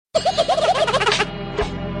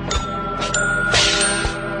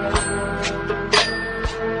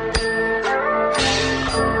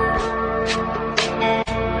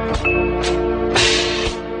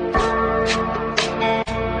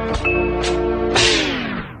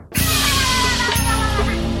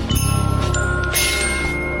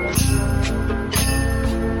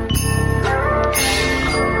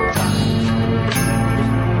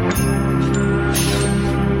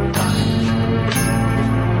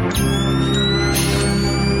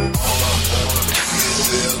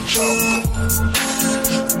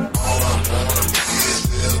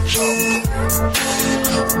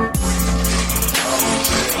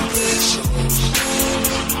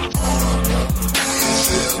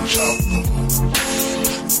Okay,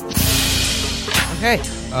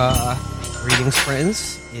 greetings,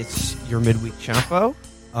 friends. It's your midweek Champo.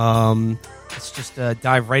 Let's just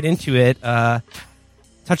dive right into it.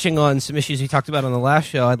 Touching on some issues we talked about on the last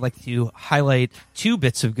show, I'd like to highlight two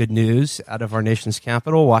bits of good news out of our nation's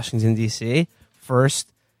capital, Washington, D.C.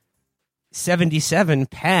 First, 77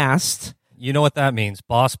 passed. You know what that means.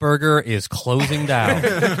 Boss Burger is closing down.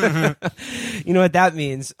 You know what that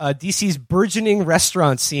means. DC's burgeoning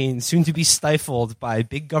restaurant scene soon to be stifled by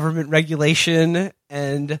big government regulation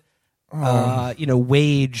and,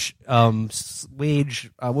 wage,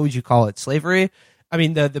 what would you call it? Slavery? I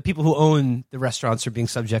mean, the people who own the restaurants are being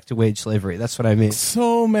subject to wage slavery. That's what I mean.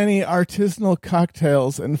 So many artisanal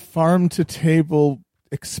cocktails and farm-to-table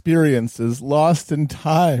experiences lost in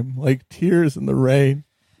time, like tears in the rain.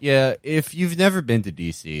 Yeah, if you've never been to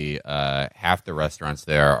D.C., half the restaurants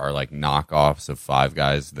there are like knockoffs of Five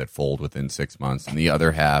Guys that fold within 6 months, and the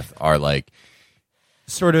other half are like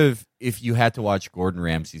sort of if you had to watch Gordon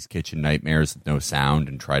Ramsay's Kitchen Nightmares with no sound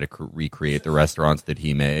and try to recreate the restaurants that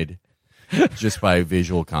he made just by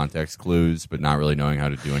visual context clues, but not really knowing how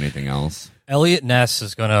to do anything else. Elliot Ness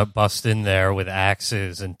is going to bust in there with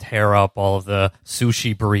axes and tear up all of the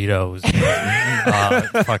sushi burritos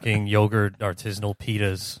and fucking yogurt artisanal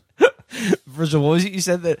pitas. Virgil, what was it you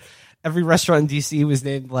said that every restaurant in D.C. was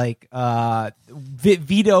named like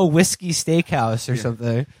Vito Whiskey Steakhouse or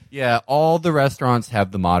something? Yeah, all the restaurants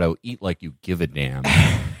have the motto, eat like you give a damn.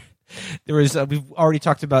 There was we've already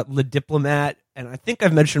talked about Le Diplomat, and I think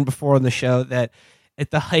I've mentioned before on the show that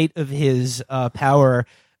at the height of his power,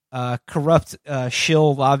 corrupt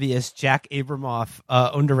shill lobbyist Jack Abramoff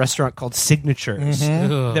owned a restaurant called Signatures.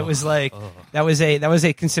 Mm-hmm. That was like that was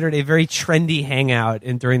a considered a very trendy hangout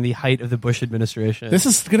during the height of the Bush administration. This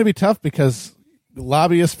is going to be tough because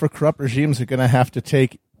lobbyists for corrupt regimes are going to have to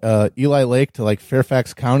take Eli Lake to like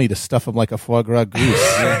Fairfax County to stuff him like a foie gras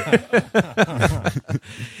goose.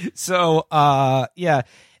 So yeah.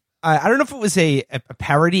 I don't know if it was a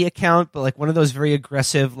parody account, but like one of those very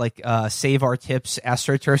aggressive, like Save Our Tips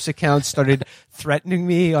AstroTurfs accounts started threatening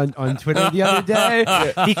me on Twitter the other day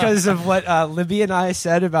because of what Libby and I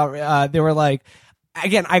said about. They were like,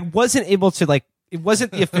 again, I wasn't able to like. It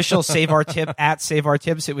wasn't the official Save Our Tip at Save Our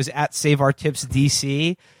Tips. It was at Save Our Tips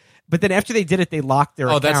DC. But then after they did it, they locked their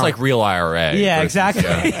account. Oh, that's like real IRA. Yeah, versus, exactly.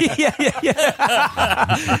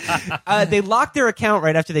 Yeah. They locked their account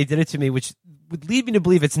right after they did it to me, which would lead me to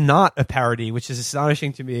believe it's not a parody, which is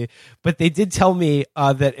astonishing to me. But they did tell me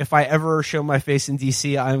that if I ever show my face in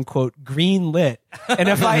DC, I am, quote, green lit. And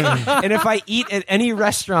if I eat at any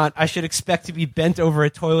restaurant, I should expect to be bent over a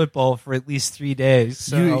toilet bowl for at least 3 days.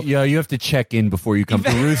 So you have to check in before you come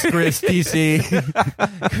to Ruth's Chris,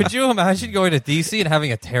 DC. Could you imagine going to DC and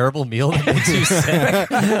having a terrible meal that makes you sick?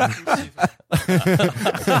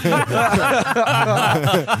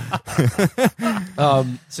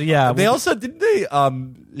 So yeah, they also didn't they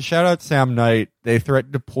shout out Sam Knight. They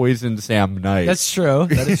threatened to poison Sam Knight. That's true.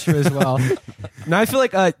 That is true as well. Now I feel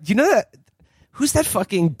like do you know that who's that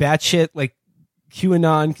fucking batshit like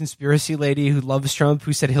QAnon conspiracy lady who loves Trump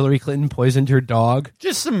who said Hillary Clinton poisoned her dog?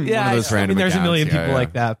 Just one of those I random mean, there's accounts. a million people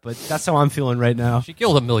like that, but that's how I'm feeling right now. She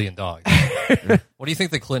killed 1 million dogs. What do you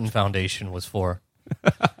think the Clinton Foundation was for?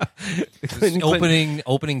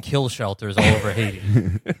 Opening kill shelters all over Haiti.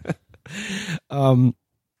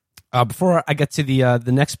 Before I get to the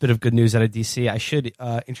next bit of good news out of DC, I should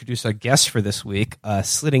introduce our guest for this week.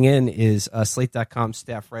 Slitting in is Slate.com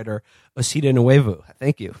staff writer Osita Nwanevu.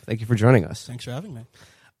 Thank you for joining us. Thanks for having me.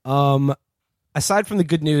 Aside from the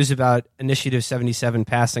good news about Initiative 77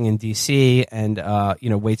 passing in DC and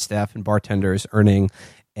wait staff and bartenders earning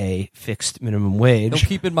a fixed minimum wage, Don't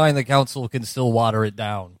keep in mind the council can still water it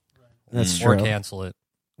down. That's or true. cancel it.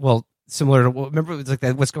 Well, similar to remember it's like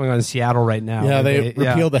that. What's going on in Seattle right now? Yeah, they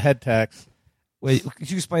repealed the head tax. Wait, could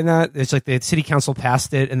you explain that? It's like the city council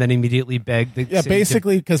passed it and then immediately begged the city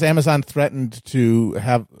basically because Amazon threatened to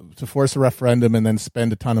force a referendum and then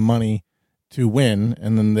spend a ton of money to win,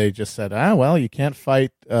 and then they just said, you can't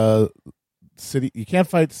fight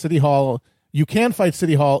city hall. You can fight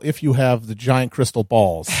City Hall if you have the giant crystal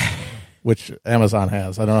balls, which Amazon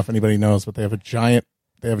has. I don't know if anybody knows, but they have a giant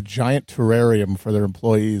terrarium for their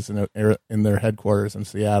employees in their headquarters in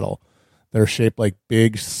Seattle. They're shaped like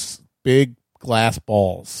big glass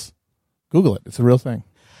balls. Google it; it's a real thing.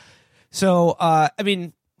 So,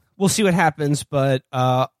 we'll see what happens, but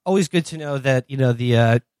always good to know that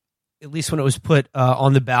at least when it was put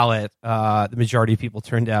on the ballot, the majority of people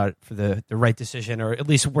turned out for the right decision, or at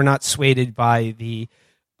least we're not swayed by the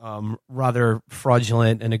rather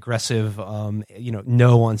fraudulent and aggressive,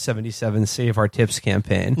 no on 77 Save Our Tips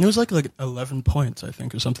campaign. It was like 11 points, I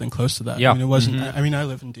think, or something close to that. Yeah. I mean, it wasn't. I mean, I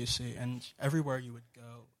live in D.C. and everywhere you would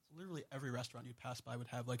go, literally every restaurant you pass by would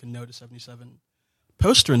have like a No to 77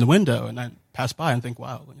 poster in the window, and I pass by and think,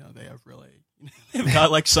 wow, they have really they've got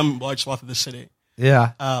like some large swath of the city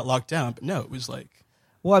locked down. But no, it was like.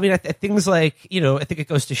 Well, I mean, things like, I think it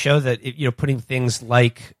goes to show that, putting things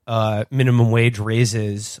like minimum wage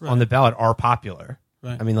raises on the ballot are popular.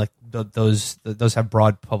 Right. I mean, like those have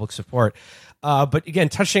broad public support. But again,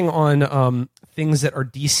 touching on things that are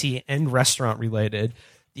DC and restaurant related,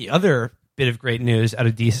 the other bit of great news out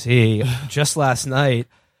of DC just last night,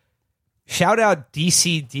 shout out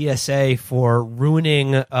DC DSA for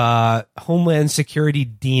ruining Homeland Security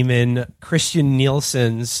demon Christian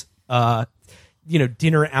Nielsen's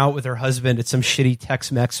dinner out with her husband at some shitty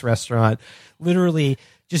Tex-Mex restaurant, literally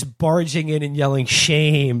just barging in and yelling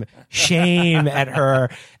shame at her.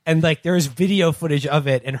 And like there's video footage of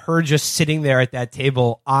it and her just sitting there at that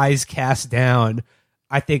table, eyes cast down,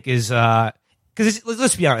 I think is because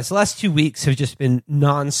let's be honest, the last 2 weeks have just been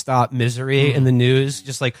nonstop misery in the news,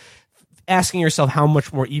 just like asking yourself how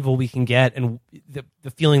much more evil we can get and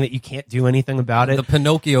the feeling that you can't do anything about it. The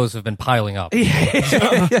Pinocchios have been piling up.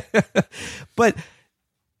 But,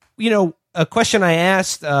 a question I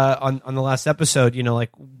asked on the last episode,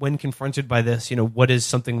 like when confronted by this, what is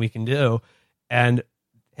something we can do? And,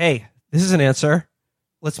 hey, this is an answer.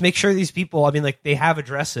 Let's make sure these people, I mean, like they have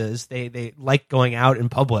addresses. They like going out in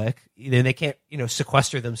public. They can't,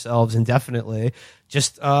 sequester themselves indefinitely.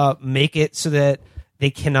 Just make it so that they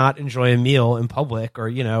cannot enjoy a meal in public or,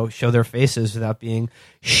 show their faces without being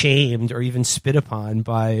shamed or even spit upon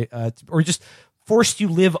by, or just forced to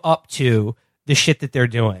live up to the shit that they're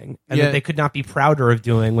doing and that they could not be prouder of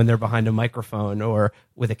doing when they're behind a microphone or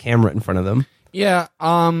with a camera in front of them. Yeah.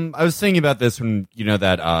 I was thinking about this when,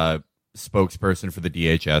 that spokesperson for the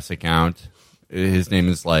DHS account, his name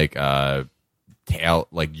is like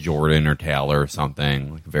Jordan or Taylor or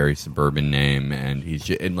something, like a very suburban name. And he's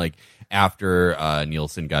just, and like, after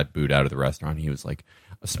Nielsen got booed out of the restaurant, he was like,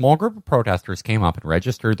 a small group of protesters came up and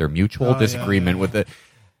registered their mutual disagreement with it.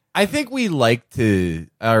 I think we like to,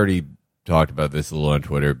 I already talked about this a little on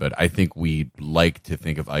Twitter, but I think we like to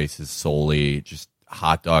think of ICE as solely just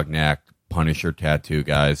hot dog neck, Punisher tattoo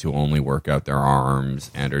guys who only work out their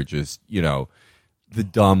arms and are just, the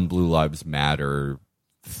dumb Blue Lives Matter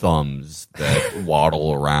thumbs that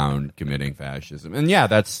waddle around committing fascism. And yeah,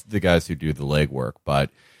 that's the guys who do the legwork, but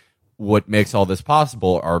what makes all this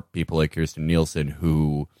possible are people like Kirsten Nielsen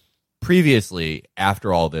who previously,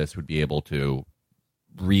 after all this, would be able to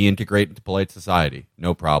reintegrate into polite society.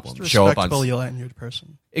 No problem. Just a Show up on respectable, yellow-haired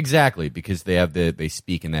person. Exactly, because they have they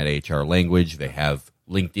speak in that HR language. They have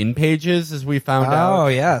LinkedIn pages, as we found out. Oh,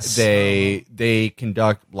 yes. They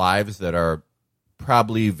conduct lives that are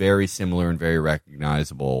probably very similar and very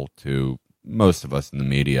recognizable to most of us in the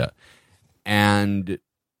media. And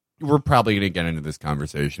we're probably going to get into this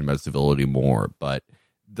conversation about civility more, but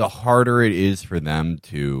the harder it is for them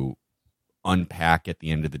to unpack at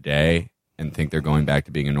the end of the day and think they're going back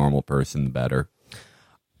to being a normal person, the better.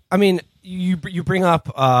 I mean, you bring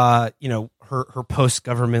up, her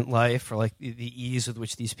post-government life or like the ease with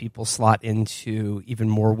which these people slot into even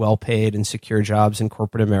more well-paid and secure jobs in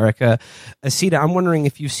corporate America. Osita, I'm wondering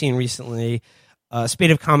if you've seen recently a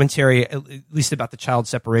spate of commentary, at least about the child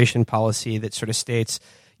separation policy that sort of states,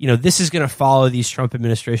 this is going to follow these Trump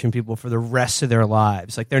administration people for the rest of their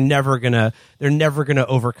lives. Like they're never gonna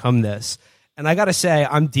overcome this. And I got to say,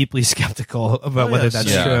 I'm deeply skeptical about whether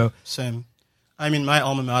that's true. Same. I mean, my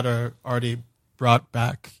alma mater already brought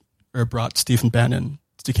Stephen Bannon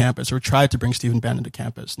to campus, or tried to bring Stephen Bannon to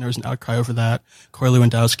campus. And there was an outcry over that. Corey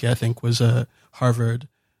Lewandowski, I think, was a Harvard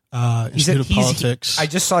Institute of Politics. I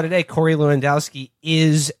just saw today Corey Lewandowski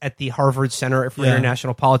is at the Harvard Center for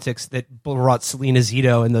International Politics that brought Selena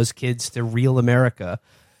Zito and those kids to real America.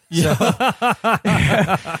 Yeah.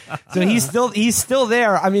 So he's still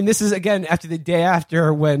there. I mean, this is again after the day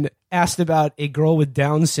after when asked about a girl with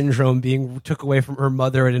Down syndrome being took away from her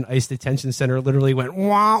mother at an ICE detention center, literally went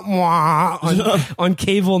wah wah on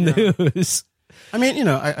cable news. I mean,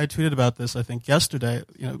 I tweeted about this, I think, yesterday.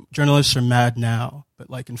 Journalists are mad now, but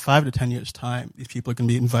like in 5 to 10 years' time, these people are going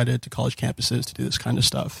to be invited to college campuses to do this kind of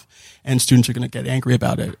stuff. And students are going to get angry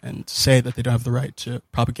about it and say that they don't have the right to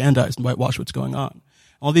propagandize and whitewash what's going on.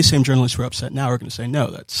 All these same journalists who are upset now are going to say,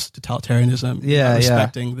 no, that's totalitarianism. Yeah,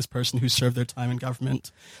 respecting this person who served their time in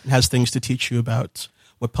government and has things to teach you about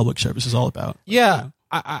what public service is all about. Yeah.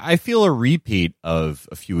 I feel a repeat of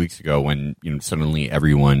a few weeks ago when suddenly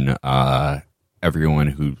everyone everyone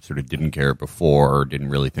who sort of didn't care before or didn't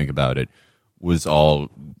really think about it was all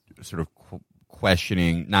sort of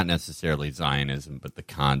questioning, not necessarily Zionism, but the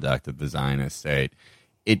conduct of the Zionist state.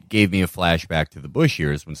 It gave me a flashback to the Bush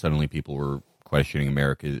years when suddenly people were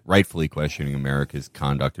rightfully questioning America's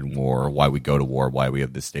conduct in war, why we go to war, why we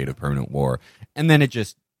have this state of permanent war. And then it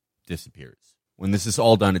just disappears. When this is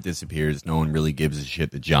all done, it disappears. No one really gives a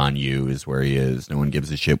shit that John Yoo is where he is. No one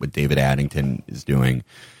gives a shit what David Addington is doing.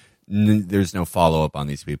 There's no follow-up on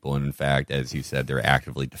these people. And in fact, as you said, they're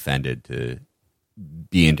actively defended to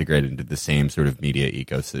be integrated into the same sort of media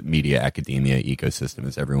academia ecosystem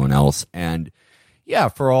as everyone else. And yeah,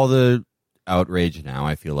 for all the outrage now,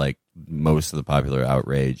 I feel like most of the popular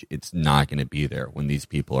outrage, it's not going to be there when these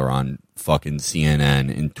people are on fucking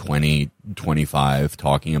CNN in 2025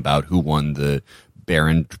 talking about who won the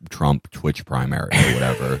Barron Trump Twitch primary or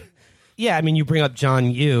whatever. Yeah, I mean, you bring up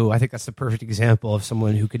John Yoo. I think that's the perfect example of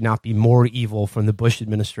someone who could not be more evil from the Bush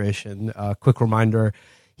administration. Quick reminder,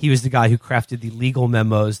 he was the guy who crafted the legal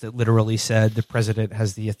memos that literally said the president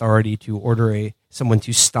has the authority to order someone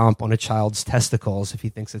to stomp on a child's testicles if he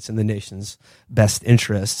thinks it's in the nation's best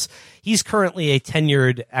interests. He's currently a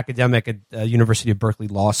tenured academic at the University of Berkeley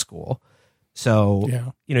Law School. So,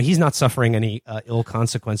 he's not suffering any ill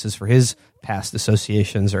consequences for his past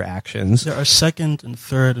associations or actions. There are second and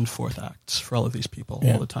third and fourth acts for all of these people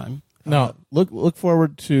all the time. No, look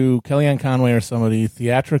forward to Kellyanne Conway or somebody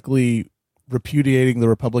theatrically repudiating the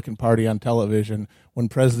Republican Party on television when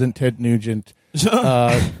President Ted Nugent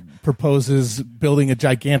proposes building a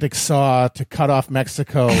gigantic saw to cut off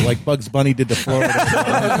Mexico like Bugs Bunny did to Florida in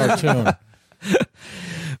the cartoon.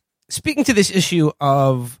 Speaking to this issue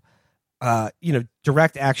of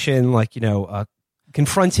direct action, like,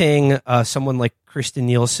 confronting someone like Kristen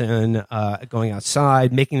Nielsen going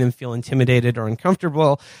outside, making them feel intimidated or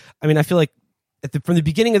uncomfortable. I mean, I feel like from the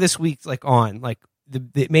beginning of this week,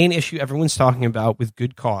 the main issue everyone's talking about with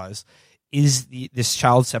good cause is this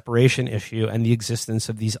child separation issue and the existence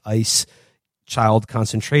of these ICE child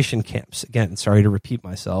concentration camps. Again, sorry to repeat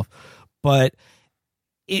myself, but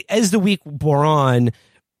as the week bore on,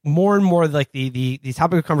 more and more like the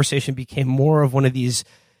topic of conversation became more of one of these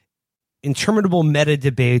interminable meta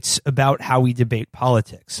debates about how we debate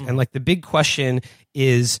politics. And like the big question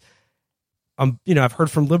is, I've heard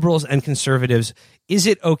from liberals and conservatives, is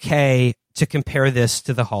it okay to compare this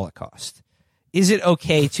to the Holocaust? Is it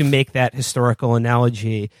okay to make that historical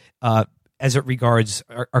analogy as it regards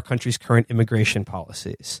our country's current immigration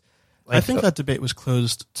policies? I think that debate was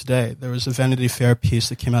closed today. There was a Vanity Fair piece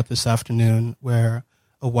that came out this afternoon where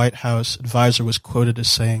a White House advisor was quoted as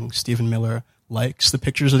saying Stephen Miller likes the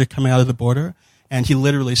pictures that are coming out of the border. And he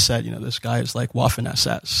literally said, this guy is like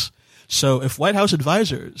Waffen-SS. So if White House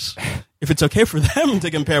advisors, if it's okay for them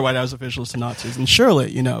to compare White House officials to Nazis, then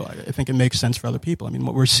surely, I think it makes sense for other people. I mean,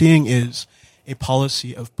 what we're seeing is a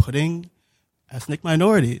policy of putting ethnic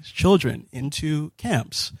minorities, children, into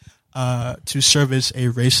camps to service a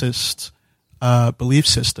racist belief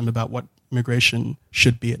system about what immigration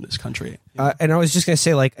should be in this country. And I was just going to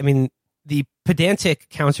say, the pedantic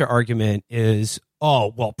counter argument is,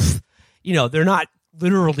 they're not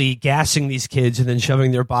literally gassing these kids and then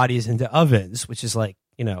shoving their bodies into ovens, which is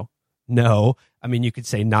no. I mean, you could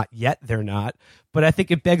say not yet, they're not. But I think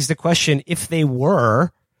it begs the question, if they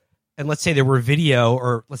were, and let's say there were video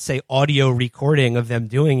or let's say audio recording of them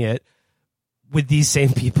doing it, would these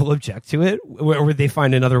same people object to it? Or would they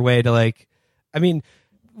find another way to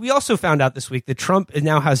we also found out this week that Trump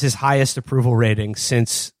now has his highest approval rating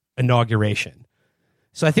since inauguration.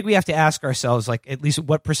 So I think we have to ask ourselves, at least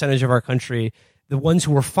what percentage of our country, the ones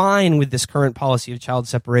who were fine with this current policy of child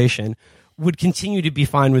separation, would continue to be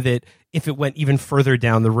fine with it if it went even further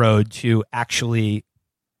down the road to actually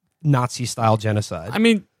Nazi-style genocide. I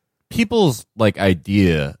mean, people's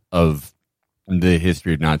idea of the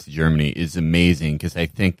history of Nazi Germany is amazing because I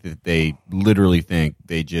think that they literally think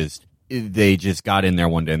they just got in there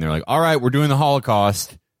one day and they're like, all right, we're doing the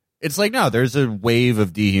Holocaust. It's no, there's a wave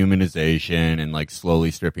of dehumanization and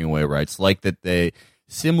slowly stripping away rights.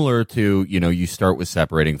 Similar to, you start with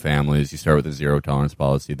separating families, you start with a zero tolerance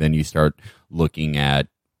policy, then you start looking at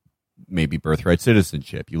maybe birthright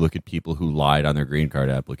citizenship. You look at people who lied on their green card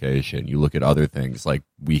application. You look at other things like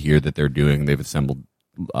we hear that they've assembled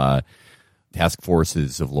task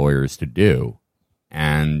forces of lawyers to do.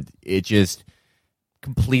 And it just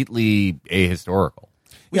completely ahistorical.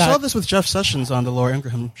 We saw this with Jeff Sessions on the Laura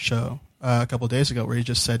Ingraham show a couple of days ago where he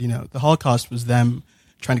just said, the Holocaust was them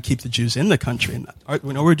trying to keep the Jews in the country, and what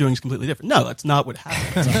we're doing is completely different. No, that's not what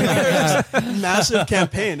happened. There was a massive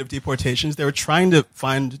campaign of deportations. They were trying to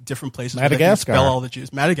find different places where they could Madagascar. expel all the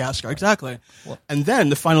Jews. Madagascar, exactly. And then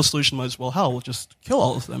the final solution was, well, hell, we'll just kill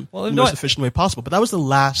all of them in the most efficient way possible. But that was the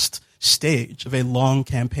last stage of a long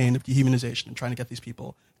campaign of dehumanization and trying to get these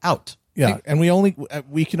people out. Yeah, and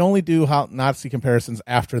we can only do Nazi comparisons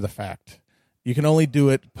after the fact. You can only do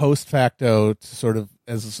it post facto, to sort of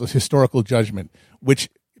as a historical judgment, which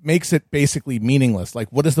makes it basically meaningless.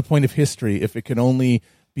 Like, what is the point of history if it can only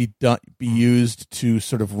be used to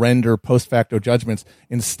sort of render post facto judgments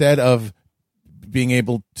instead of being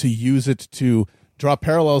able to use it to draw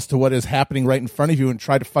parallels to what is happening right in front of you and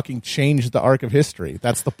try to fucking change the arc of history?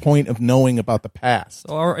 That's the point of knowing about the past.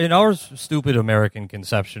 So in our stupid American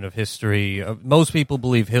conception of history, most people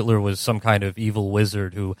believe Hitler was some kind of evil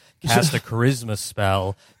wizard who cast a charisma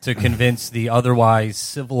spell to convince the otherwise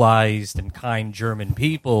civilized and kind German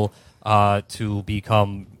people to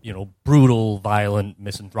become, brutal, violent,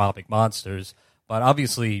 misanthropic monsters. But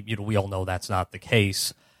obviously, we all know that's not the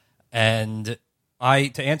case. And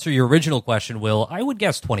to answer your original question, Will, I would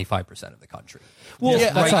guess 25% of the country. Well,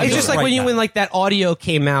 it's just like right when like that audio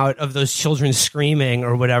came out of those children screaming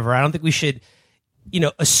or whatever. I don't think we should,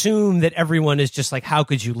 assume that everyone is just like, how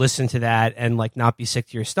could you listen to that and like not be sick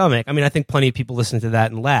to your stomach? I mean, I think plenty of people listen to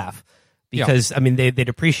that and laugh because they'd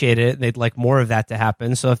appreciate it. They'd like more of that to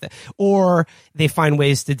happen. So or they find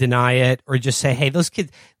ways to deny it or just say, hey, those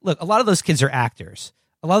kids, look, a lot of those kids are actors.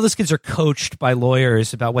 A lot of those kids are coached by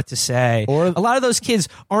lawyers about what to say. Or a lot of those kids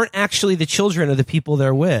aren't actually the children of the people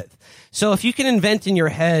they're with. So if you can invent in your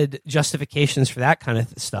head justifications for that kind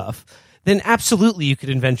of stuff, then absolutely you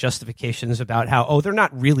could invent justifications about how, they're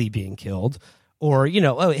not really being killed. Or,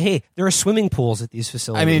 hey, there are swimming pools at these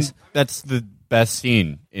facilities. I mean, that's the best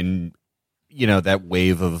scene in, that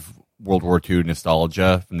wave of World War II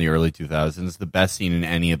nostalgia from the early 2000s. The best scene in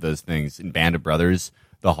any of those things. In Band of Brothers,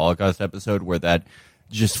 the Holocaust episode, where that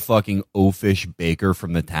just fucking oafish baker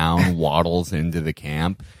from the town waddles into the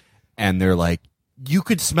camp, and they're like, you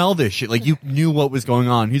could smell this shit. Like, you knew what was going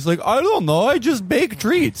on. He's like, I don't know, I just bake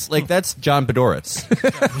treats. Like, that's John Podhoretz.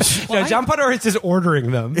 John Podhoretz is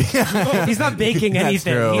ordering them. He's not baking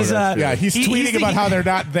anything. True. He's tweeting about how they're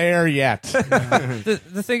not there yet.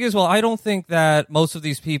 The thing is, I don't think that most of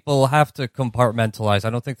these people have to compartmentalize.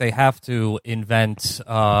 I don't think they have to invent,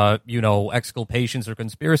 exculpations or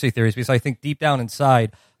conspiracy theories, because I think deep down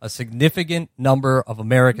inside, a significant number of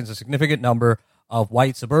Americans, a significant number of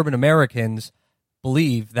white suburban Americans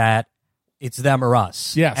believe that it's them or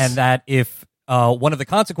us. Yes. And that if one of the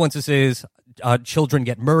consequences is children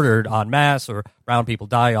get murdered en masse or brown people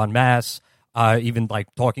die en masse, even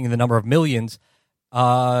like talking in the number of millions,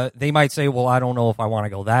 they might say, well, I don't know if I want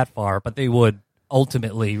to go that far, but they would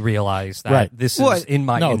ultimately realize that this is in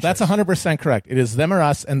my interest. That's 100% correct. It is them or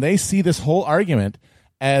us, and they see this whole argument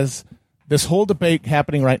as this whole debate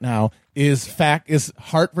happening right now is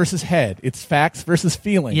heart versus head. It's facts versus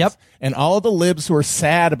feelings. Yep. And all of the libs who are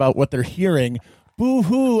sad about what they're hearing,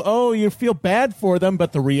 boo-hoo, oh, you feel bad for them,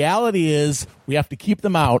 but the reality is we have to keep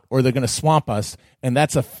them out or they're going to swamp us. And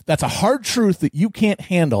that's a hard truth that you can't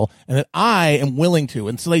handle and that I am willing to.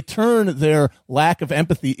 And so they turn their lack of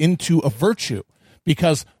empathy into a virtue.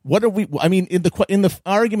 Because what are we? I mean, in the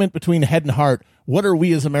argument between head and heart, what are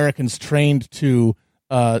we as Americans trained to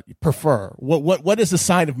prefer? What is a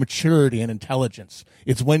sign of maturity and intelligence?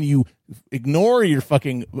 It's when you ignore your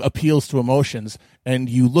fucking appeals to emotions and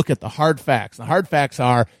you look at the hard facts. The hard facts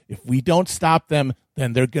are, if we don't stop them,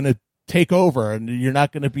 then they're going to take over, and you're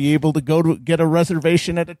not going to be able to go to get a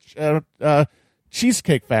reservation at a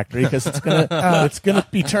cheesecake factory because it's gonna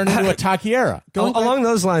be turned into a taquiera. Along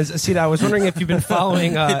those lines, Osita, I was wondering if you've been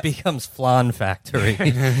following. It becomes flan factory.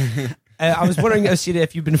 I was wondering, Osita,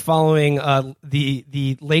 if you've been following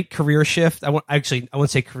the late career shift. I won't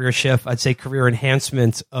say career shift. I'd say career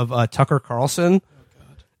enhancement of Tucker Carlson.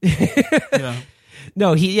 Oh, God. Yeah.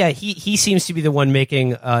 No, he seems to be the one making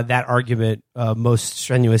that argument most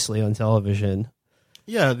strenuously on television.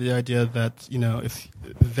 Yeah, the idea that, if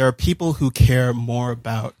there are people who care more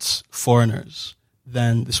about foreigners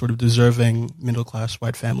than the sort of deserving middle-class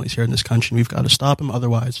white families here in this country, we've got to stop them.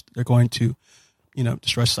 Otherwise, they're going to,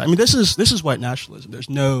 destroy society. I mean, this is white nationalism. There's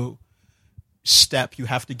no step you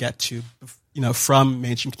have to get to, from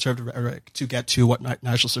mainstream conservative rhetoric to get to what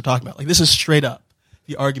nationalists are talking about. Like, this is straight up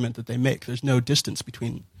the argument that they make. There's no distance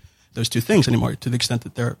between those two things anymore, to the extent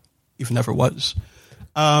that there even ever was.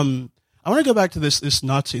 I want to go back to this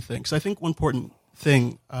Nazi thing, because I think one important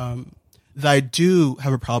thing that I do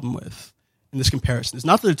have a problem with in this comparison is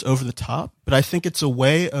not that it's over the top, but I think it's a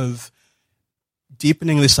way of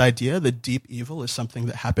deepening this idea that deep evil is something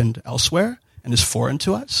that happened elsewhere and is foreign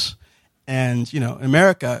to us. And, in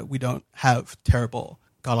America, we don't have terrible,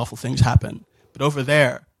 god-awful things happen. But over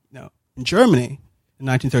there, in Germany, in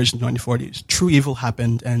the 1930s and 1940s, true evil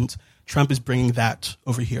happened, and Trump is bringing that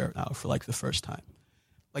over here now for the first time.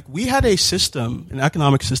 We had a system, an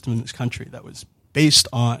economic system in this country that was based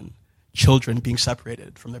on children being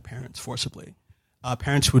separated from their parents forcibly.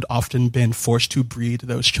 Parents who had often been forced to breed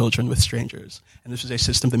those children with strangers. And this was a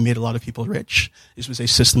system that made a lot of people rich. This was a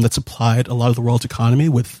system that supplied a lot of the world's economy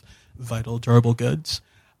with vital, durable goods.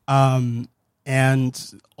 And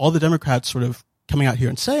all the Democrats sort of coming out here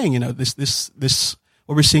and saying, this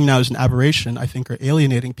what we're seeing now is an aberration, I think are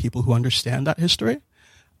alienating people who understand that history,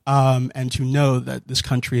 and who know that this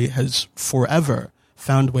country has forever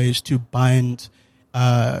found ways to bind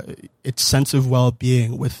its sense of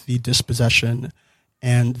well-being with the dispossession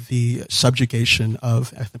and the subjugation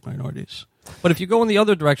of ethnic minorities. But if you go in the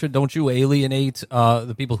other direction, don't you alienate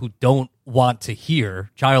the people who don't want to hear,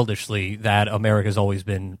 childishly, that America's always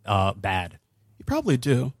been bad? You probably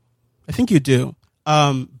do. I think you do.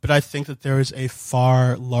 But I think that there is a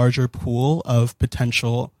far larger pool of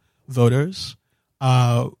potential voters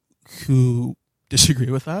who disagree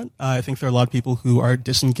with that. I think there are a lot of people who are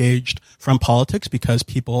disengaged from politics because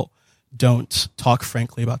people don't talk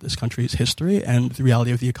frankly about this country's history and the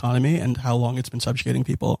reality of the economy and how long it's been subjugating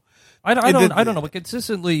people. I don't know, but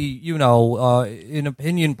consistently, in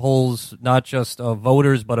opinion polls, not just of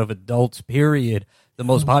voters, but of adults, period, the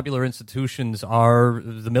most popular institutions are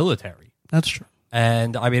the military. That's true.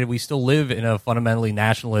 And, we still live in a fundamentally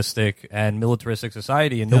nationalistic and militaristic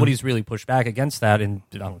society, and nobody's really pushed back against that in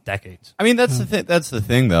decades. That's the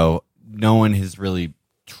thing, though. No one has really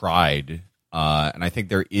tried, and I think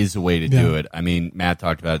there is a way to do it. Matt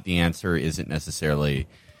talked about it. The answer isn't necessarily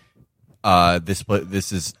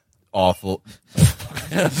this is awful.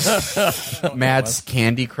 Matt's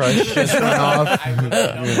Candy Crush just went off. What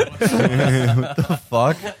the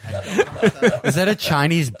fuck? Is that a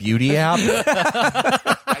Chinese beauty app?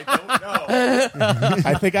 I don't know.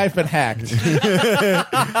 I think I've been hacked.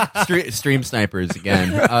 Stream snipers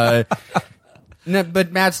again. No,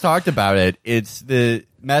 but Matt's talked about it. It's the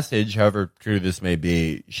message, however true this may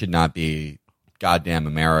be, should not be goddamn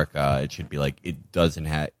America. It should be it doesn't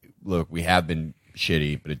have. Look, we have been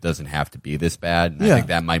shitty, but it doesn't have to be this bad. And I think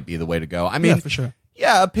that might be the way to go. For sure.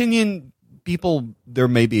 Yeah, opinion people, there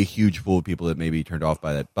may be a huge pool of people that may be turned off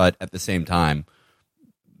by that, but at the same time,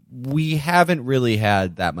 we haven't really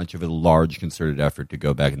had that much of a large concerted effort to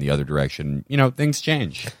go back in the other direction. Things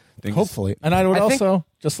change. Hopefully. And I would also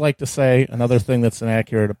just like to say another thing that's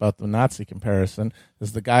inaccurate about the Nazi comparison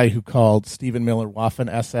is the guy who called Stephen Miller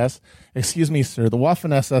Waffen-SS. Excuse me, sir. The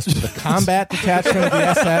Waffen-SS was the combat detachment of the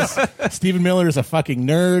SS. Stephen Miller is a fucking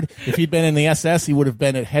nerd. If he'd been in the SS, he would have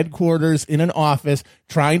been at headquarters in an office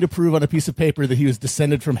trying to prove on a piece of paper that he was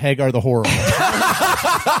descended from Hagar the Horrible.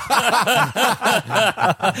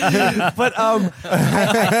 But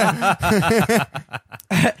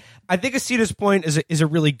I think Osita's point is a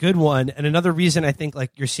really good one, and another reason I think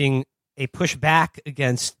you're seeing a pushback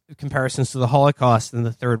against comparisons to the Holocaust and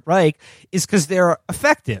the Third Reich is because they're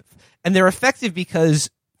effective, and they're effective because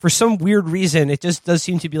for some weird reason it just does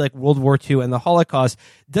seem to be World War II and the Holocaust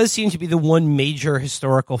does seem to be the one major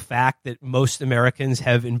historical fact that most Americans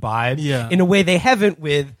have imbibed in a way they haven't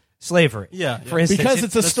with slavery. For instance, because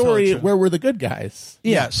it's a story where we're the good guys.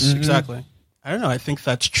 Yes, exactly. I don't know. I think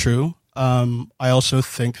that's true. I also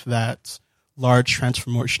think that large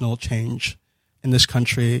transformational change in this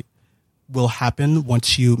country will happen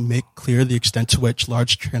once you make clear the extent to which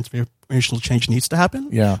large transformational change needs to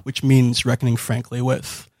happen. Which means reckoning frankly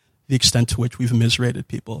with the extent to which we've immiserated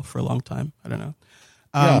people for a long time. I don't know.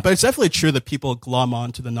 But it's definitely true that people glom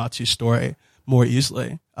onto the Nazi story more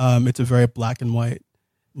easily. It's a very black and white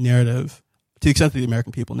narrative, to the extent that the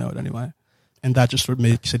American people know it anyway. And that just sort of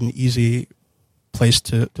makes it an easy place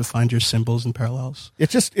to find your symbols and parallels.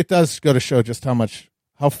 It does go to show just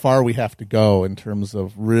how far we have to go in terms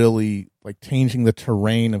of really changing the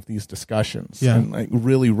terrain of these discussions and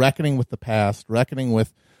really reckoning with the past, reckoning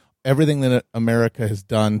with everything that America has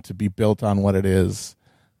done to be built on what it is.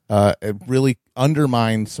 It really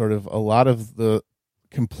undermines sort of a lot of the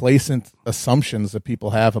complacent assumptions that people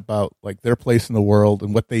have about their place in the world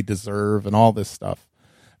and what they deserve and all this stuff.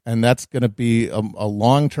 And that's going to be a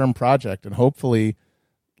long-term project. And hopefully,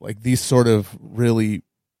 these sort of really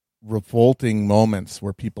revolting moments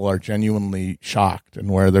where people are genuinely shocked and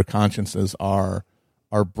where their consciences are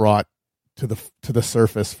brought to the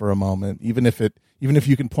surface for a moment, even if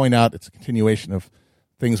you can point out it's a continuation of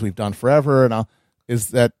things we've done forever, is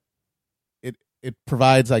that it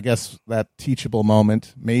provides, I guess, that teachable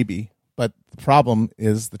moment, maybe. But the problem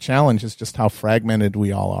is, the challenge is just how fragmented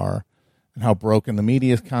we all are, and how broken the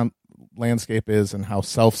media landscape is, and how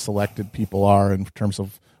self-selected people are in terms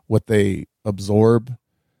of what they absorb,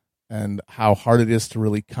 and how hard it is to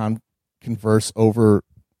really converse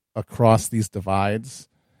across these divides.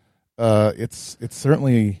 It's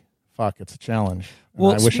certainly it's a challenge.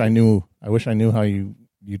 Well, I wish I knew how you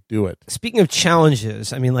do it. Speaking of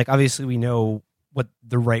challenges, I mean, like, obviously we know what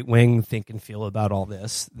the right wing think and feel about all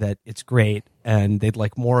this, that it's great and they'd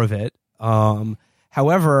like more of it.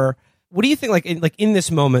 However, what do you think, like in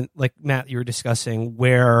this moment, like Matt, you were discussing,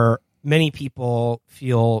 where many people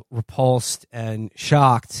feel repulsed and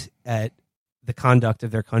shocked at the conduct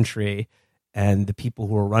of their country and the people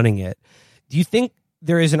who are running it? Do you think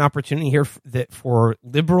there is an opportunity here for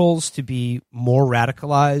liberals to be more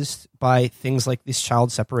radicalized by things like this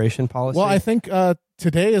child separation policy? Well, I think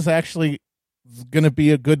today is actually going to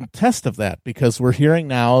be a good test of that, because we're hearing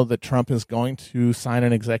now that Trump is going to sign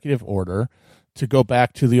an executive order to go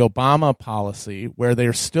back to the Obama policy, where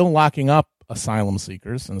they're still locking up asylum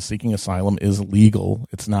seekers, and seeking asylum is legal.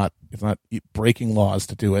 It's not breaking laws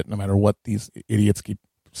to do it, no matter what these idiots keep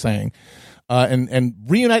saying. And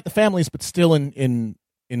reunite the families, but still in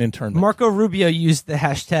internment. Marco Rubio used the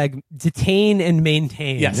hashtag detain and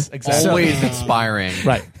maintain. Yes, exactly. Always inspiring.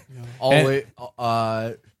 Right. Always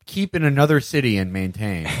keep in another city and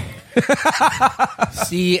maintain.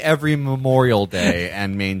 See every Memorial Day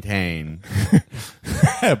and maintain.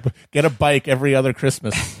 Get a bike every other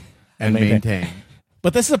Christmas and maintain.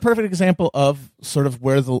 But this is a perfect example of sort of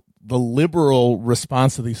where the liberal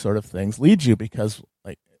response to these sort of things leads you, because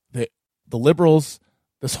like the liberals,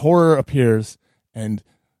 this horror appears, and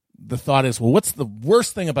the thought is, well, what's the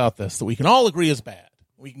worst thing about this that we can all agree is bad?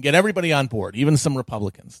 We can get everybody on board, even some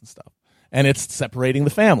Republicans and stuff. And it's separating the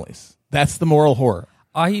families. That's the moral horror.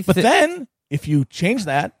 But then, if you change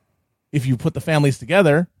that, if you put the families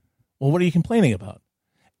together, well, what are you complaining about?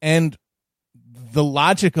 And the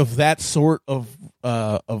logic of that sort of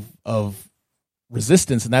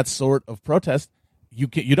resistance and that sort of protest, you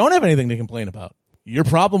don't have anything to complain about. Your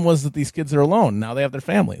problem was that these kids are alone. Now they have their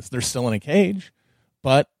families. They're still in a cage.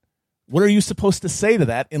 But what are you supposed to say to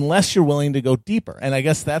that unless you're willing to go deeper? And I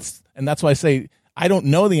guess that's why I say I don't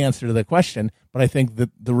know the answer to the question, but I think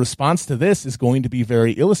that the response to this is going to be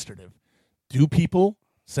very illustrative. Do people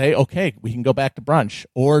say, okay, we can go back to brunch?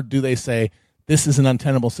 Or do they say, this is an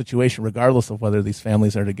untenable situation regardless of whether these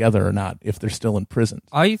families are together or not, if they're still in prison?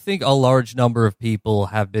 I think a large number of people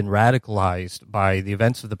have been radicalized by the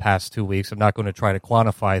events of the past 2 weeks. I'm not going to try to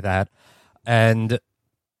quantify that. And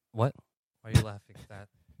what? Why are you laughing at that?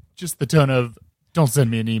 Just the tone of, don't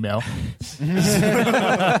send me an email.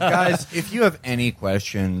 Guys, if you have any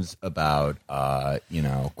questions about,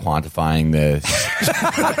 quantifying this,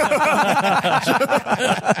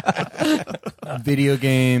 video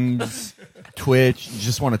games, Twitch,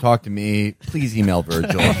 just want to talk to me, please email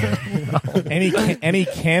Virgil. Any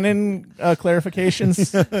canon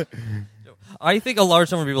clarifications? I think a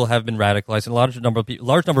large number of people have been radicalized, and a large number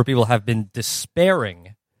of people have been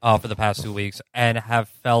despairing for the past 2 weeks and have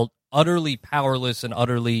felt utterly powerless and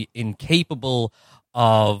utterly incapable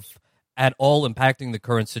of at all impacting the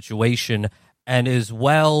current situation. And as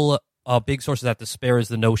well, a big source of that despair is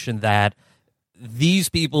the notion that these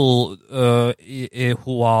people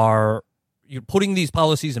who are putting these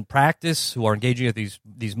policies in practice, who are engaging with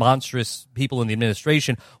these monstrous people in the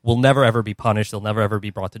administration, will never ever be punished. They'll never ever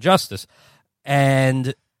be brought to justice.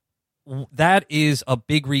 And that is a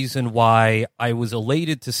big reason why I was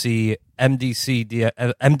elated to see MDC-DSA's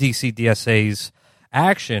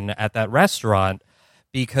action at that restaurant,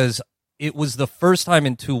 because it was the first time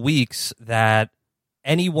in 2 weeks that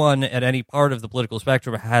anyone at any part of the political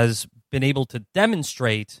spectrum has been able to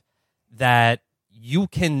demonstrate that you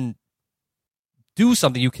can do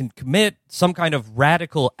something, you can commit some kind of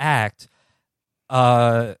radical act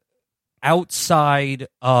outside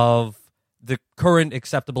of the current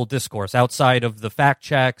acceptable discourse, outside of the fact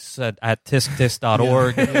checks at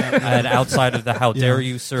tisk.org and outside of the How Dare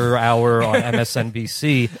You Sir hour on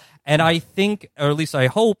MSNBC. And I think, or at least I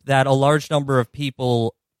hope, that a large number of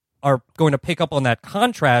people are going to pick up on that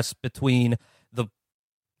contrast between the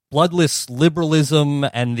bloodless liberalism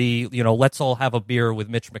and the, let's all have a beer with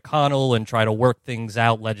Mitch McConnell and try to work things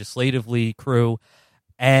out legislatively crew,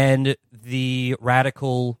 and the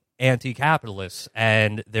radical anti-capitalists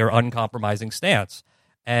and their uncompromising stance.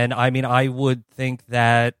 And I mean, I would think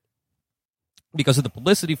that because of the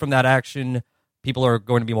publicity from that action, people are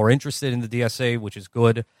going to be more interested in the DSA, which is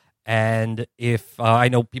good. And if I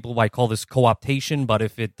know people might call this co-optation, but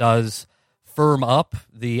if it does firm up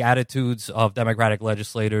the attitudes of Democratic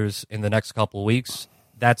legislators in the next couple of weeks,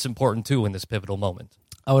 that's important too in this pivotal moment.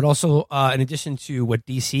 I would also, in addition to what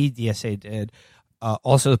DC DSA did,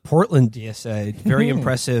 also Portland DSA, very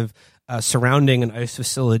impressive, surrounding an ICE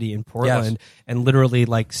facility in Portland and literally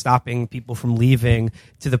like stopping people from leaving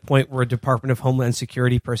to the point where a Department of Homeland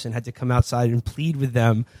Security person had to come outside and plead with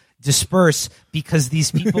them, disperse, because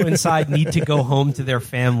these people inside need to go home to their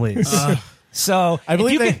families. So I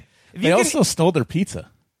believe they also stole their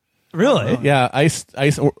pizza. Really? Yeah, ICE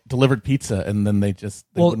delivered pizza, and then they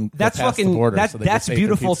wouldn't that's go past the fucking border, that's so they just ate their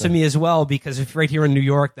beautiful pizza. to me as well, because if right here in New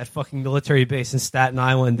York, that fucking military base in Staten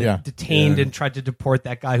Island that detained and tried to deport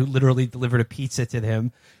that guy who literally delivered a pizza to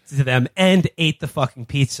them and ate the fucking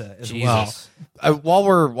pizza as well. While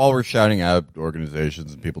we're shouting out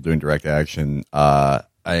organizations and people doing direct action, I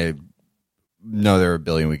know there are a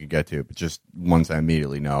billion we could get to, but just ones I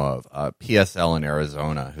immediately know of. PSL in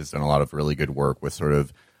Arizona has done a lot of really good work with sort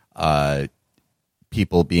of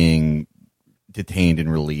people being detained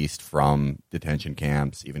and released from detention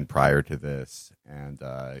camps even prior to this, and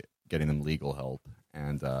getting them legal help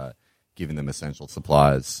and giving them essential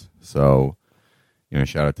supplies. So,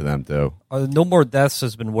 shout out to them too. No More Deaths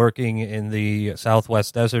has been working in the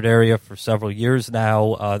Southwest Desert area for several years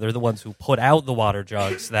now. They're the ones who put out the water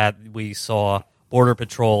jugs that we saw Border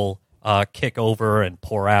Patrol kick over and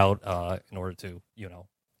pour out in order to,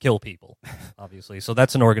 kill people, obviously. So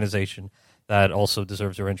that's an organization that also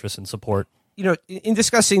deserves your interest and support. In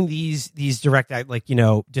discussing these direct act, like,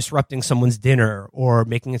 disrupting someone's dinner or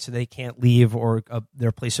making it so they can't leave or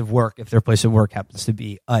their place of work, if their place of work happens to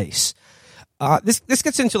be ICE. This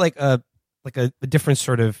gets into like a different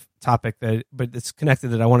sort of topic but it's connected,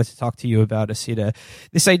 that I wanted to talk to you about, Osita.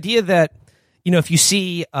 This idea that, if you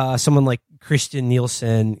see someone like Christian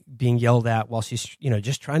Nielsen being yelled at while she's,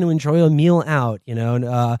 just trying to enjoy a meal out, and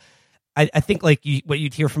I think like what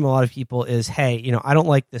you'd hear from a lot of people is, hey, I don't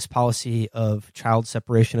like this policy of child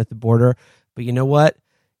separation at the border, but you know what?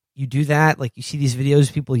 You do that, like you see these videos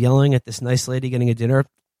of people yelling at this nice lady getting a dinner.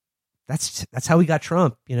 That's how we got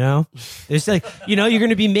Trump, There's like, you're going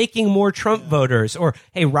to be making more Trump voters. Or,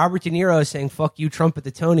 hey, Robert De Niro is saying, fuck you, Trump, at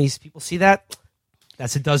the Tonys. People see that?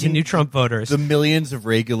 That's a dozen new Trump voters. The millions of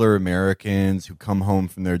regular Americans who come home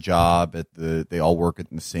from their job they all work at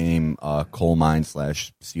the same coal mine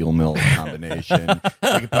 / steel mill combination,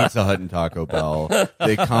 like a Pizza Hut and Taco Bell.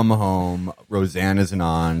 They come home, Roseanne's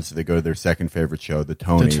on, so they go to their second favorite show, the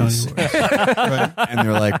Tonys. Right. And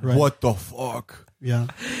they're like, what the fuck? Yeah.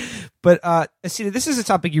 But, Osita, this is a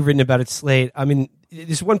topic you've written about at Slate. I mean,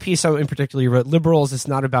 there's one piece in particular you wrote, Liberals, it's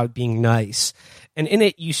not about being nice. And in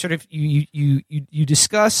it, you sort of, you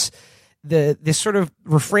discuss this sort of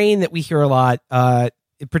refrain that we hear a lot.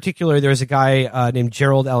 In particular, there's a guy named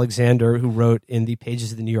Gerald Alexander who wrote in the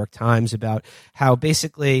pages of the New York Times about how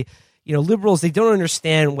basically, liberals, they don't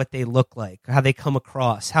understand what they look like, how they come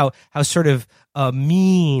across, how sort of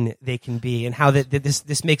mean they can be, and how that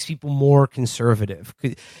this makes people more conservative.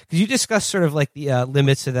 Could you discuss sort of like the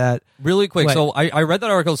limits of that? Really quick. Right. So I read that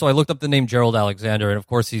article, so I looked up the name Gerald Alexander, and of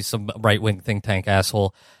course he's some right-wing think tank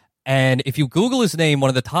asshole. And if you Google his name, one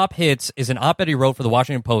of the top hits is an op-ed he wrote for the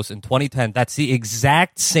Washington Post in 2010. That's the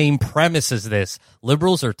exact same premise as this.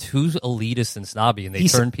 Liberals are too elitist and snobby, and they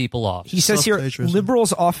turn people off. He says here,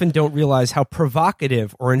 liberals often don't realize how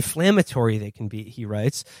provocative or inflammatory they can be, he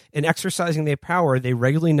writes. In exercising their power, they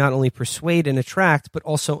regularly not only persuade and attract, but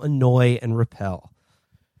also annoy and repel.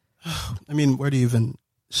 I mean, where do you even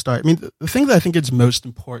start? I mean, the thing that I think is most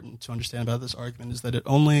important to understand about this argument is that it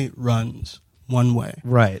only runs one way.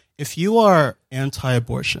 Right. If you are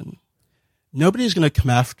anti-abortion, nobody's going to come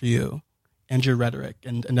after you and your rhetoric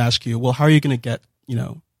and ask you, well, how are you going to get,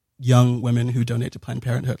 young women who donate to Planned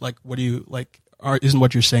Parenthood? Like, what do you like? Isn't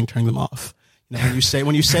what you're saying turning them off? When you say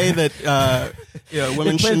that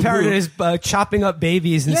women Planned Parenthood is chopping up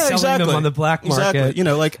babies and selling them on the black market.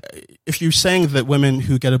 Exactly. If you're saying that women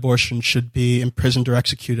who get abortion should be imprisoned or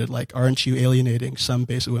executed, like, aren't you alienating some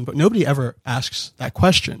base of women? But nobody ever asks that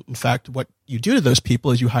question. In fact, what you do to those people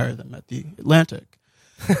is you hire them at the Atlantic.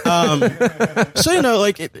 So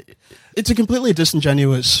it's a completely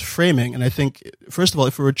disingenuous framing, and I think, first of all,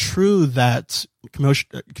 if it were true that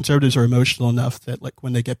conservatives are emotional enough that, like,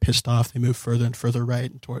 when they get pissed off, they move further and further right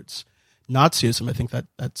and towards Nazism, I think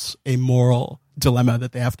that's a moral dilemma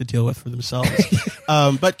that they have to deal with for themselves.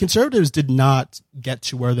 But conservatives did not get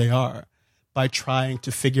to where they are by trying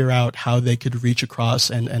to figure out how they could reach across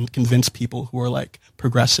and convince people who are like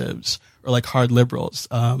progressives or like hard liberals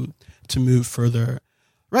to move further.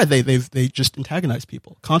 Right, they just antagonize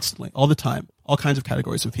people constantly, all the time, all kinds of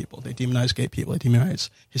categories of people. They demonize gay people, they demonize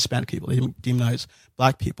Hispanic people, they demonize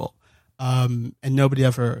black people. and nobody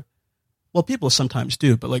ever. Well, people sometimes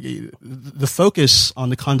do, but like the focus on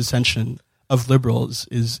the condescension of liberals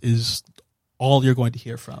is all you're going to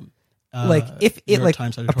hear from. Like if New it York like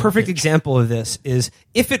Times a editorial perfect page. example of this is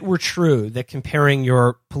if it were true that comparing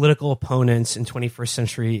your political opponents in 21st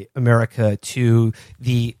century America to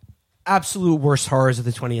the absolute worst horrors of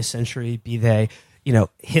the 20th century, be they,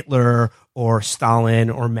 Hitler or Stalin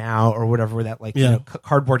or Mao or whatever, that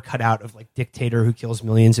cardboard cutout of like dictator who kills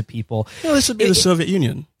millions of people. This would be the Soviet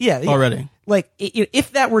Union. Yeah, already. Like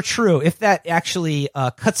if that were true, if that actually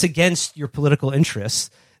cuts against your political interests,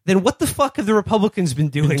 then what the fuck have the Republicans been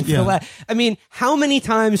doing for the last? I mean, how many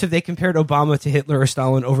times have they compared Obama to Hitler or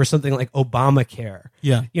Stalin over something like Obamacare?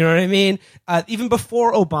 Yeah. You know what I mean? Even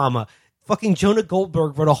before Obama, fucking Jonah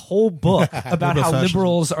Goldberg wrote a whole book about how fascism.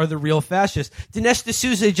 liberals are the real fascists. Dinesh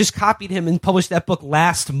D'Souza just copied him and published that book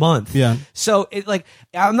last month. Yeah. So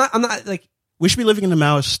I'm not like, We should be living in a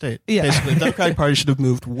Maoist state. Yeah. Basically, the Democratic Party should have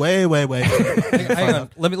moved way. Hang on.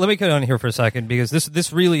 Let me cut on here for a second because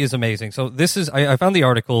this really is amazing. So this is I found the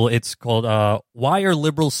article. It's called "Why Are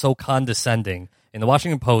Liberals So Condescending?" in the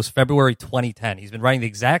Washington Post, February 2010. He's been writing the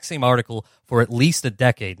exact same article for at least a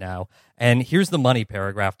decade now. And here's the money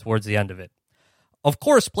paragraph towards the end of it. Of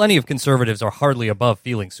course, plenty of conservatives are hardly above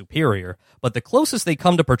feeling superior, but the closest they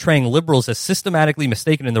come to portraying liberals as systematically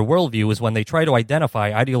mistaken in their worldview is when they try to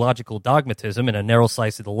identify ideological dogmatism in a narrow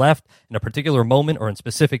slice of the left in a particular moment or in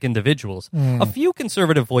specific individuals. A few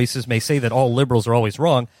conservative voices may say that all liberals are always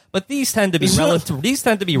wrong, but these tend to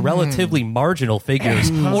be relatively marginal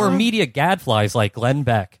figures or media gadflies like Glenn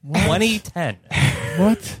Beck. 2010.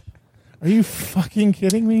 What? Are you fucking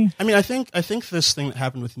kidding me? I mean, I think this thing that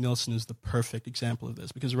happened with Nielsen is the perfect example of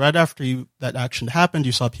this, because right after that action happened,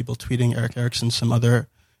 you saw people tweeting Eric Erickson, some other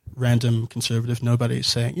random conservative nobody,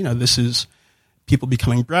 saying, this is people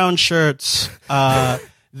becoming brown shirts.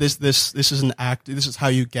 This is an act. This is how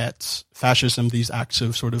you get fascism. These acts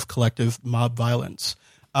of sort of collective mob violence.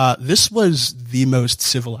 This was the most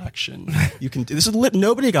civil action you can do.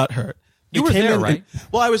 Nobody got hurt. You were there, right?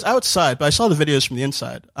 Well, I was outside, but I saw the videos from the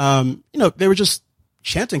inside. They were just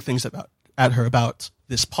chanting things at her about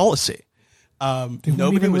this policy.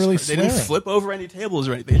 Nobody was. Really they didn't flip over any tables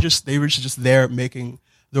or anything. They were just there making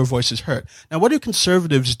their voices heard. Now, what do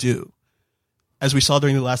conservatives do, as we saw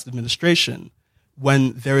during the last administration,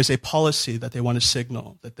 when there is a policy that they want to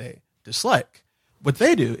signal that they dislike? What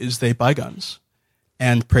they do is they buy guns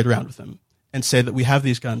and parade around with them and say that we have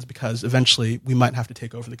these guns because eventually we might have to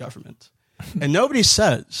take over the government. And nobody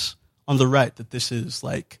says on the right that this is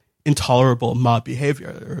like intolerable mob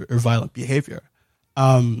behavior or violent behavior.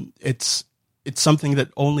 It's something that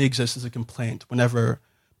only exists as a complaint whenever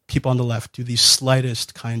people on the left do the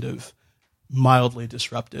slightest kind of mildly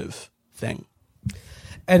disruptive thing.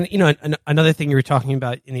 And another thing you were talking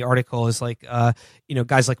about in the article is like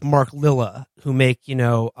guys like Mark Lilla who make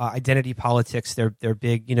identity politics their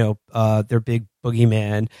big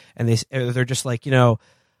boogeyman, and they're just like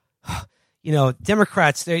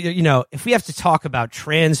Democrats, if we have to talk about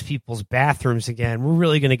trans people's bathrooms again, we're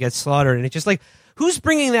really going to get slaughtered. And it's just like, who's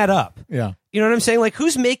bringing that up? Yeah. You know what I'm saying? Like,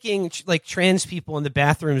 who's making like trans people in the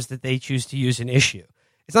bathrooms that they choose to use an issue?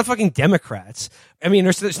 It's not fucking Democrats. I mean,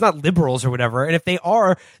 it's not liberals or whatever. And if they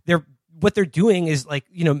are, what they're doing is like,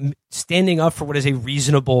 standing up for what is a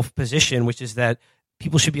reasonable position, which is that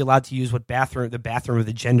people should be allowed to use the bathroom of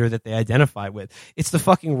the gender that they identify with. It's the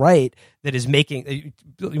fucking right that is making. You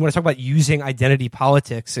want to talk about using identity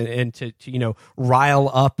politics and to rile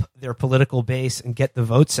up their political base and get the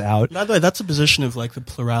votes out. By the way, that's a position of like the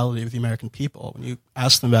plurality of the American people. When you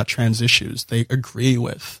ask them about trans issues, they agree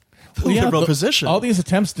with the liberal position. All these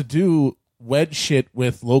attempts to do wedge shit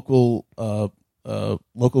with local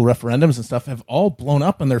referendums and stuff have all blown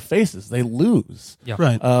up in their faces. They lose. Yeah.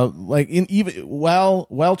 Right.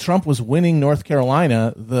 While Trump was winning North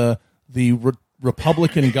Carolina, the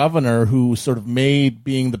Republican governor who sort of made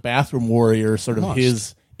being the bathroom warrior sort of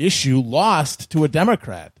his issue lost to a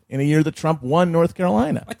Democrat in a year that Trump won North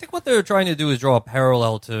Carolina. I think what they're trying to do is draw a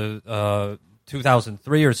parallel to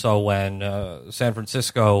 2003 or so when San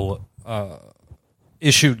Francisco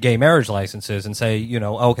issued gay marriage licenses and say,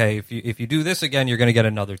 okay, if you do this again, you're going to get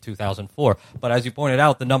another 2004. But as you pointed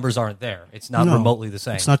out, the numbers aren't there. It's not remotely the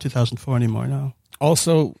same. It's not 2004 anymore, no.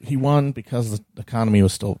 Also, he won because the economy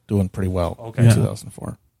was still doing pretty well in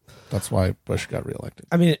 2004. That's why Bush got reelected.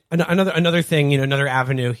 I mean, another thing, another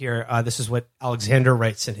avenue here. This is what Alexander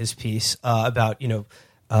writes in his piece about,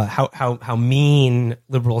 how mean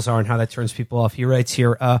liberals are and how that turns people off. He writes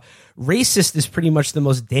here, racist is pretty much the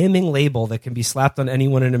most damning label that can be slapped on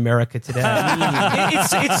anyone in America today.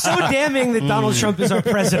 It's so damning that Donald Trump is our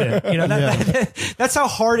president. You know, that's how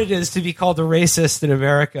hard it is to be called a racist in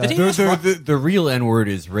America. The real N-word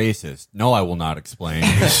is racist. No, I will not explain.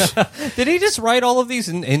 Did he just write all of these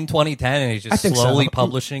in 2010 and he's just slowly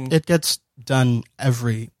publishing? It gets done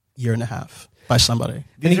every year and a half by somebody.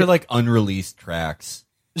 These are like unreleased tracks.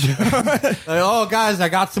 Like, oh, guys, I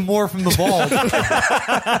got some more from the vault.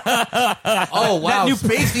 Oh, wow.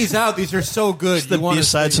 Space these out. These are so good. It's the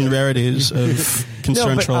B-sides and rarities of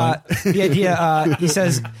concern trolling. The idea, he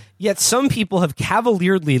says, yet some people have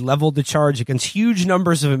cavalierly leveled the charge against huge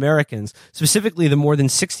numbers of Americans, specifically the more than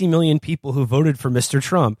 60 million people who voted for Mr.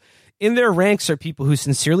 Trump. In their ranks are people who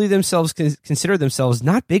sincerely themselves consider themselves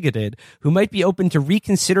not bigoted, who might be open to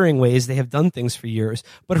reconsidering ways they have done things for years,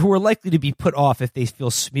 but who are likely to be put off if they feel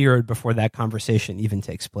smeared before that conversation even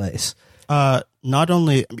takes place. Not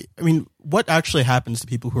only, I mean, what actually happens to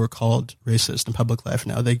people who are called racist in public life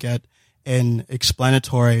now? They get an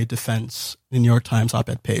explanatory defense in the New York Times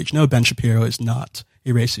op-ed page. No, Ben Shapiro is not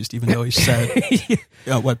a racist, even though he said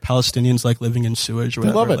what Palestinians like living in sewage or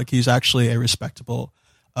whatever. Like, he's actually a respectable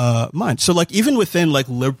mind. So, like, even within like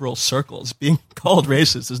liberal circles, being called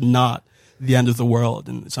racist is not the end of the world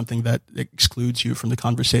and it's something that excludes you from the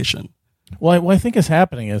conversation. Well, what I think is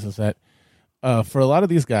happening is that for a lot of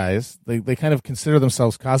these guys, they kind of consider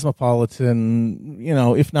themselves cosmopolitan, you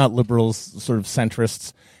know, if not liberals, sort of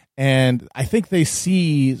centrists. And I think they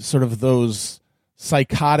see sort of those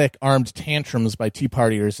psychotic armed tantrums by Tea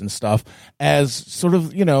Partiers and stuff as sort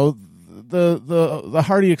of, you know, the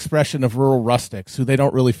hearty expression of rural rustics who they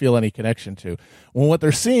don't really feel any connection to. When what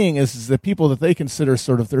they're seeing is the people that they consider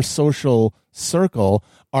sort of their social circle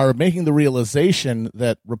are making the realization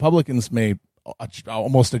that Republicans made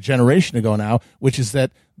almost a generation ago now, which is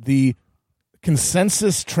that the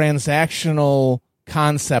consensus transactional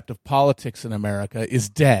concept of politics in America is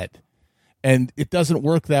dead. And it doesn't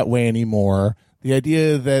work that way anymore. The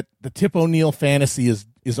idea that the Tip O'Neill fantasy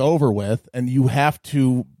is over with, and you have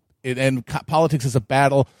to politics is a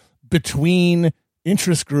battle between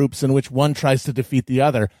interest groups in which one tries to defeat the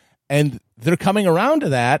other. And they're coming around to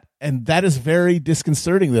that, and that is very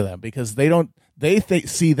disconcerting to them because they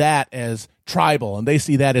see that as tribal and they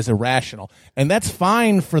see that as irrational. And that's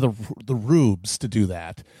fine for the rubes to do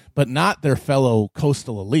that, but not their fellow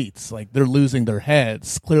coastal elites. Like, they're losing their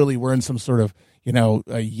heads. Clearly we're in some sort of, you know,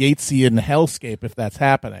 a Yeatsian hellscape if that's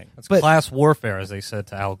happening. It's class warfare, as they said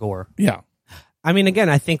to Al Gore. Yeah. I mean, again,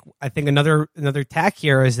 I think another tack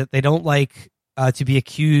here is that they don't like to be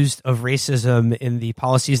accused of racism in the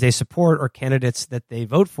policies they support or candidates that they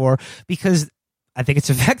vote for because I think it's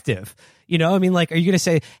effective. You know, I mean, like, are you going to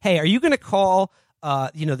say, hey, are you going to call,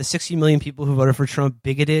 the 60 million people who voted for Trump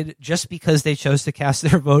bigoted just because they chose to cast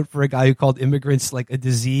their vote for a guy who called immigrants like a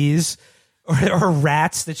disease or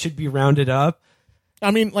rats that should be rounded up? I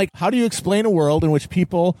mean, like, how do you explain a world in which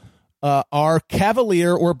people are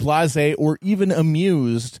cavalier or blasé or even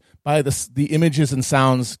amused by the images and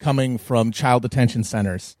sounds coming from child detention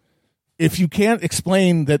centers? If you can't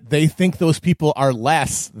explain that they think those people are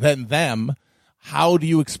less than them, how do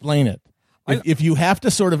you explain it? If you have to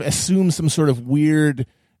sort of assume some sort of weird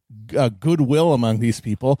goodwill among these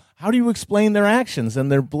people, how do you explain their actions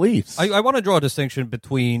and their beliefs? I want to draw a distinction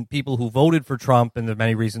between people who voted for Trump and the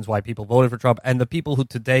many reasons why people voted for Trump and the people who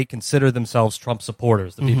today consider themselves Trump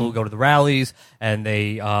supporters, the people who go to the rallies and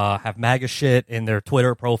they have MAGA shit in their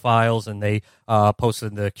Twitter profiles and they post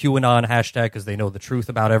in the QAnon hashtag because they know the truth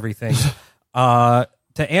about everything. To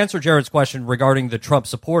answer Jared's question regarding the Trump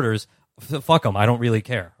supporters, fuck them. I don't really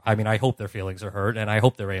care. I mean, I hope their feelings are hurt and I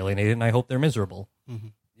hope they're alienated and I hope they're miserable.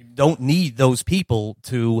 You don't need those people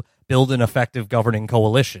to build an effective governing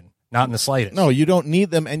coalition. Not in the slightest. No, you don't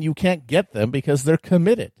need them, and you can't get them because they're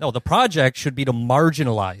committed. No, the project should be to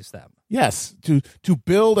marginalize them. Yes, to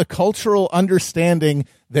build a cultural understanding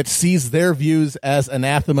that sees their views as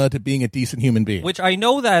anathema to being a decent human being. Which I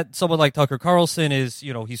know that someone like Tucker Carlson is,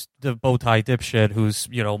 you know, he's the bow tie dipshit who's,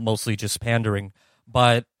 you know, mostly just pandering.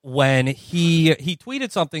 But when he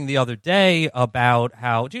tweeted something the other day about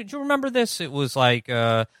how, do you remember this? It was like,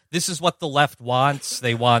 this is what the left wants.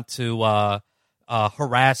 They want to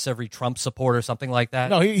harass every Trump supporter, something like that.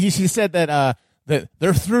 No, he said that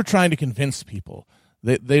they're through trying to convince people.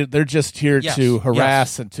 They're just here to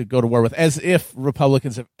harass and to go to war with, as if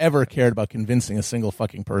Republicans have ever cared about convincing a single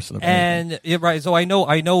fucking person of anything. And right, so I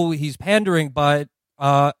know he's pandering, but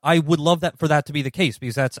I would love that for that to be the case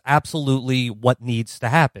because that's absolutely what needs to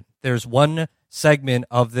happen. There's one segment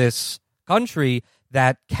of this country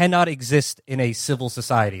that cannot exist in a civil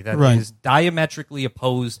society, that Right. is diametrically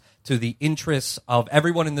opposed to the interests of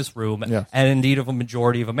everyone in this room, Yes. and indeed of a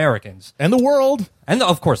majority of Americans. And the world. And,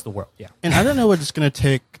 of course, the world, yeah. And I don't know what it's going to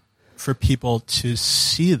take for people to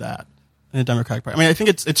see that in the Democratic Party. I mean, I think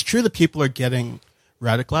it's true that people are getting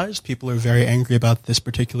radicalized. People are very angry about this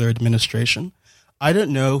particular administration. I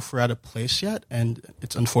don't know if we're at a place yet, and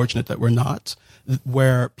it's unfortunate that we're not,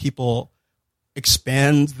 where people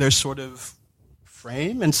expand their sort of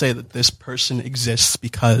frame and say that this person exists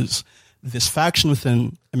because this faction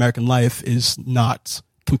within American life is not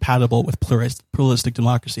compatible with pluralistic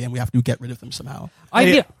democracy, and we have to get rid of them somehow.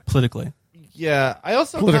 Politically. Yeah, I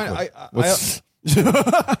also Politically.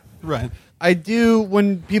 Right. I do,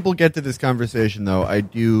 when people get to this conversation, though,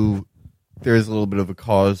 there's a little bit of a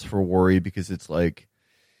cause for worry, because it's like,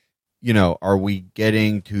 are we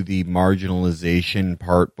getting to the marginalization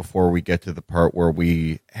part before we get to the part where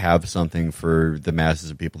we have something for the masses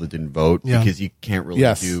of people that didn't vote? Yeah. Because you can't really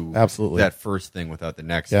do absolutely. that first thing without the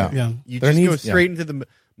next Yeah. thing. Yeah. You There just go needs- straight into the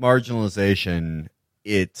marginalization.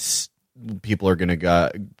 People are going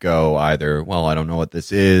to go either, well, I don't know what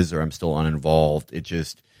this is, or I'm still uninvolved. It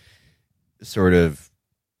just sort of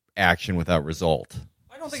action without result.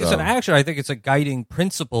 I don't think it's an action. I think it's a guiding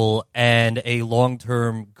principle and a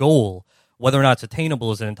long-term goal. Whether or not it's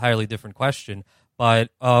attainable is an entirely different question. But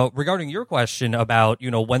regarding your question about,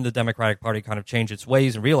 when the Democratic Party kind of changed its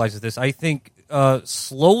ways and realizes this, I think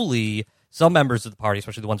slowly some members of the party,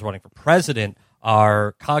 especially the ones running for president,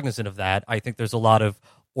 are cognizant of that. I think there's a lot of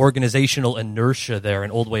organizational inertia there,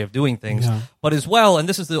 an old way of doing things. Yeah. But as well, and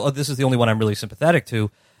this is the only one I'm really sympathetic to,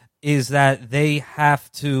 is that they have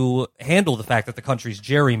to handle the fact that the country's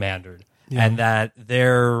gerrymandered, and that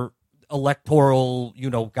their electoral,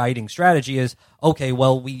 guiding strategy is, okay,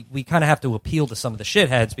 well, we kind of have to appeal to some of the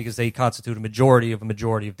shitheads because they constitute a majority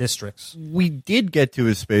of districts. We did get to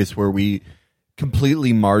a space where we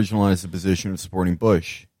completely marginalized the position of supporting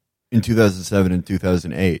Bush in 2007 and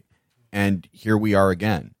 2008. And here we are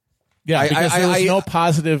again. Yeah,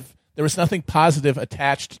 because there was nothing positive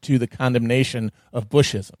attached to the condemnation of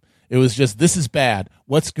Bushism. It was just, this is bad.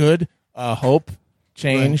 What's good? Hope,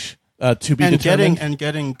 change, to be determined.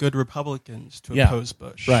 Getting good Republicans to Yeah. oppose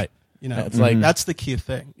Bush. Right. It's like- that's the key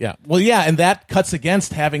thing. Yeah. Well, yeah, and that cuts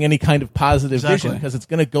against having any kind of positive Exactly. vision, because it's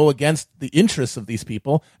going to go against the interests of these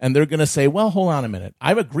people, and they're going to say, well, hold on a minute.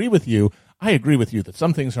 I agree with you that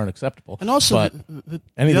some things aren't acceptable. And also, but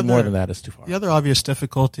anything more than that is too far. The other obvious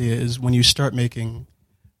difficulty is when you start making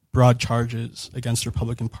broad charges against the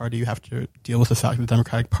Republican Party, you have to deal with the fact that the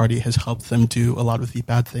Democratic Party has helped them do a lot of the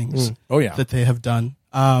bad things that they have done,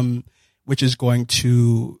 which is going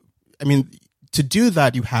to, to do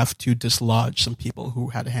that, you have to dislodge some people who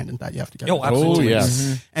had a hand in that. You have to get rid of them. Absolutely.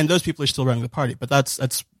 yes. And those people are still running the party, but that's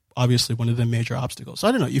obviously one of the major obstacles. So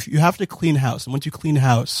I don't know, if you have to clean house, and once you clean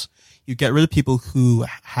house, you get rid of people who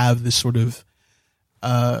have this sort of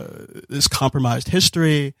this compromised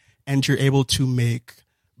history, and you're able to make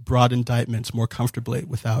broad indictments more comfortably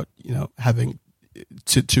without having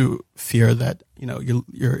to fear that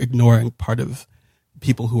you're ignoring part of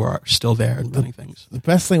people who are still there and running things. The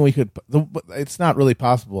best thing we could, it's not really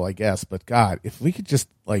possible, I guess, but God, if we could just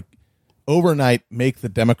overnight make the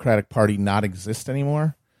Democratic Party not exist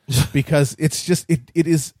anymore, because it's just, it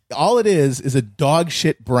is, all it is a dog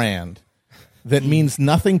shit brand that means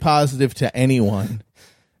nothing positive to anyone,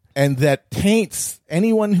 and that taints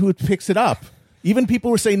anyone who picks it up. Even people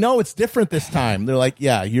who say, no, it's different this time. They're like,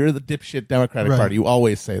 yeah, you're the dipshit Democratic Right. Party. You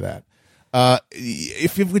always say that.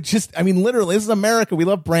 If it would just, literally, this is America. We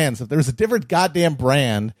love brands. If there was a different goddamn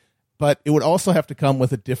brand, but it would also have to come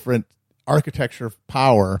with a different architecture of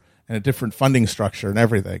power and a different funding structure and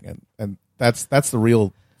everything. And that's the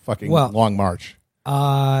real fucking long march.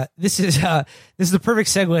 This is the perfect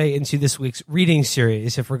segue into this week's reading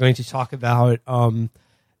series. If we're going to talk about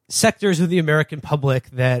sectors of the American public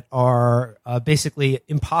that are basically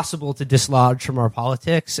impossible to dislodge from our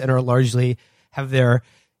politics and are largely have their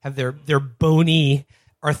bony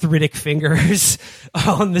arthritic fingers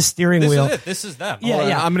on the steering wheel. This is them. Yeah,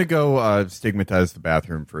 yeah. I'm going to go stigmatize the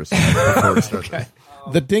bathroom for a second before we start this.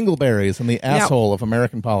 The dingleberries and the asshole of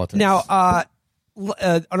American politics. Now,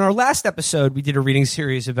 on our last episode, we did a reading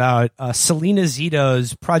series about Selena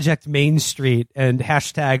Zito's Project Main Street and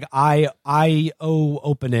hashtag IO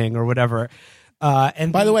opening or whatever.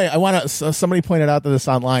 And by the way, I want to. Somebody pointed out this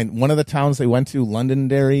online. One of the towns they went to,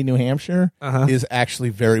 Londonderry, New Hampshire, is actually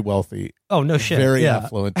very wealthy. Oh, no shit. Very Yeah.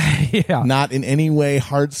 affluent. Yeah. Not in any way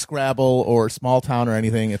hard scrabble or small town or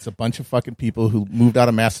anything. It's a bunch of fucking people who moved out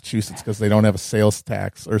of Massachusetts because they don't have a sales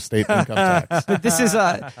tax or state income tax. But this is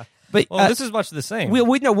But Well, this is much the same.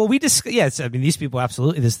 we discuss. Yes, I mean these people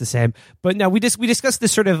absolutely this is the same. But no, we discussed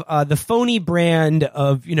this sort of the phony brand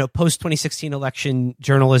of post 2016 election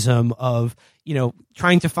journalism of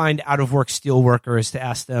trying to find out of work steel workers to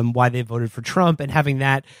ask them why they voted for Trump and having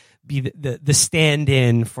that be the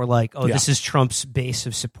stand-in for like, this is Trump's base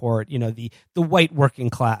of support, the white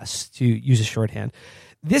working class, to use a shorthand.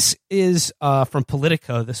 This is from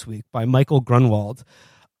Politico this week by Michael Grunwald,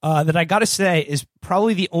 that I got to say is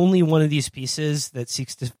probably the only one of these pieces that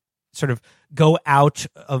seeks to sort of go out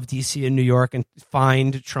of DC and New York and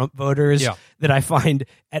find Trump voters that I find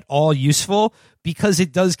at all useful, because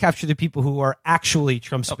it does capture the people who are actually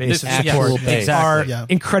Trump's base of support. Are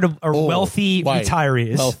incredible, are wealthy white,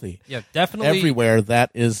 retirees. Wealthy. Yeah, definitely. Everywhere,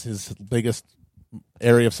 that is his biggest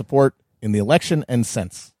area of support in the election and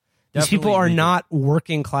since. These people are not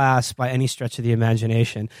working class by any stretch of the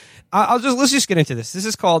imagination. Let's just get into this. This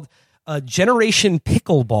is called Generation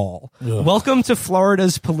Pickleball. Ugh. Welcome to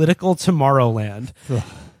Florida's political Tomorrowland. Ugh.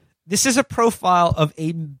 This is a profile of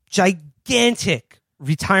a gigantic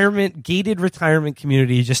gated retirement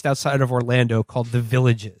community just outside of Orlando called The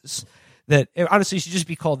Villages. That honestly should just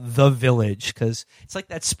be called The Village, because it's like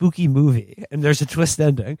that spooky movie, and there's a twist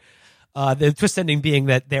ending. The twist ending being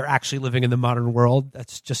that they're actually living in the modern world.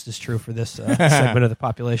 That's just as true for this segment of the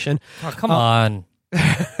population. Oh, come on.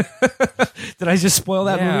 Did I just spoil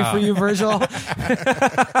that movie for you, Virgil?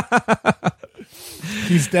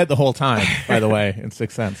 He's dead the whole time, by the way, in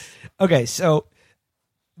Sixth Sense. Okay, so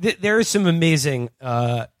there is some amazing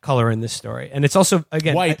color in this story, and it's also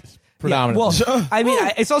again white. Predominantly.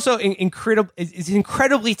 It's also incredible. It's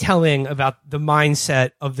incredibly telling about the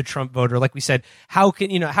mindset of the Trump voter. Like we said, how can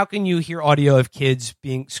you hear audio of kids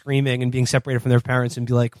screaming and being separated from their parents and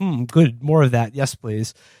be like, good, more of that, yes,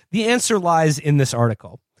 please. The answer lies in this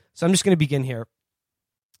article. So I'm just going to begin here.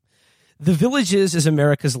 The Villages is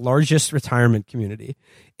America's largest retirement community,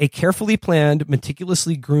 a carefully planned,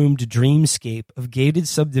 meticulously groomed dreamscape of gated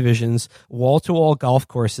subdivisions, wall-to-wall golf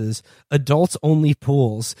courses, adults-only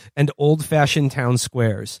pools, and old-fashioned town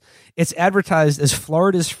squares. It's advertised as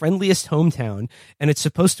Florida's friendliest hometown, and it's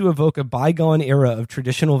supposed to evoke a bygone era of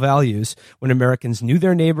traditional values when Americans knew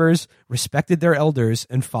their neighbors, respected their elders,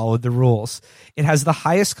 and followed the rules. It has the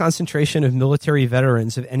highest concentration of military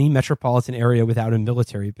veterans of any metropolitan area without a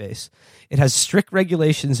military base. It has strict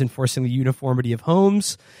regulations enforcing the uniformity of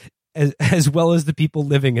homes, as well as the people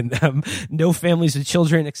living in them. No families with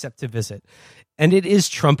children except to visit. And it is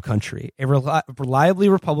Trump country, a reliably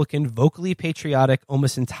Republican, vocally patriotic,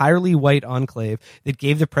 almost entirely white enclave that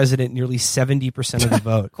gave the president nearly 70% of the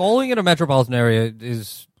vote. Calling it a metropolitan area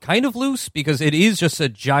is kind of loose, because it is just a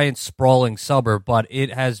giant sprawling suburb, but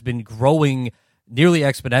it has been growing nearly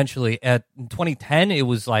exponentially. In 2010, it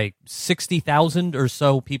was like 60,000 or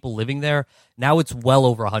so people living there. Now it's well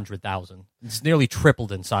over 100,000. It's nearly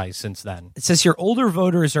tripled in size since then. It says here, older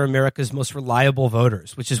voters are America's most reliable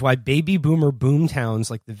voters, which is why baby boomer boom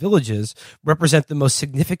towns like the Villages represent the most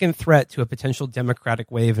significant threat to a potential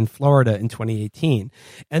Democratic wave in Florida in 2018,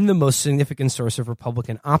 and the most significant source of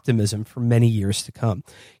Republican optimism for many years to come.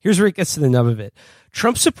 Here's where it gets to the nub of it.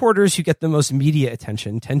 Trump supporters who get the most media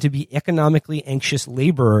attention tend to be economically anxious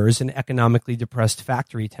laborers in economically depressed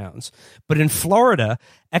factory towns. But in Florida,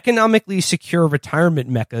 economically secure retirement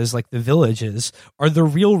meccas like the Villages are the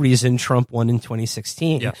real reason Trump won in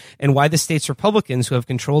 2016, and why the state's Republicans, who have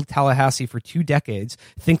controlled Tallahassee for 2 decades,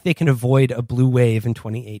 think they can avoid a blue wave in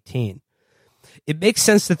 2018. It makes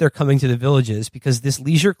sense that they're coming to the Villages because this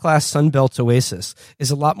leisure-class Sunbelt oasis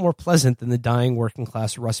is a lot more pleasant than the dying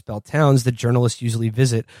working-class Rust Belt towns that journalists usually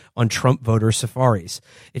visit on Trump voter safaris.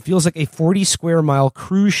 It feels like a 40-square-mile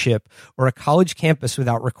cruise ship or a college campus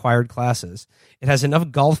without required classes. It has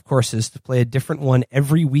enough golf courses to play a different one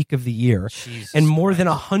every week of the year, and more than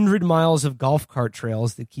 100 miles of golf cart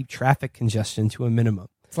trails that keep traffic congestion to a minimum.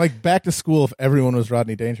 It's like back to school if everyone was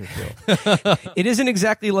Rodney Dangerfield. It isn't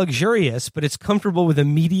exactly luxurious, but it's comfortable with a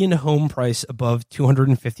median home price above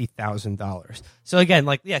 $250,000. So again,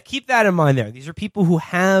 keep that in mind there. These are people who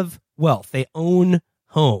have wealth. They own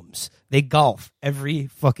homes. They golf every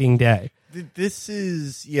fucking day. This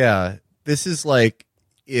is like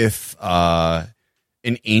if an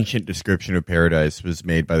ancient description of paradise was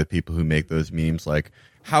made by the people who make those memes, like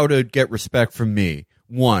how to get respect from me.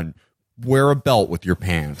 1, wear a belt with your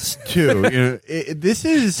pants. 2, this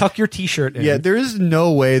is tuck your t-shirt in. Yeah, there is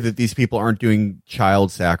no way that these people aren't doing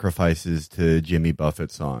child sacrifices to Jimmy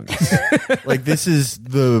Buffett songs. Like, this is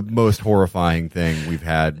the most horrifying thing we've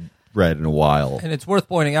had read in a while. And it's worth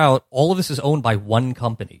pointing out, all of this is owned by one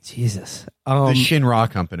company. Jesus. The Shinra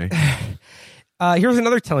company. Here's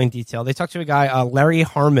another telling detail. They talked to a guy, Larry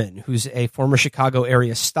Harmon, who's a former Chicago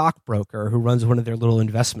area stockbroker who runs one of their little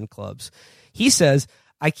investment clubs. He says,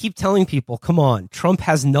 I keep telling people, come on, Trump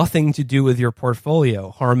has nothing to do with your portfolio.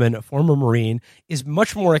 Harmon, a former Marine, is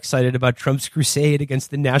much more excited about Trump's crusade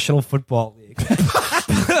against the National Football League.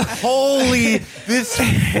 Holy, this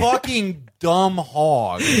fucking dumb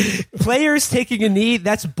hog. Players taking a knee,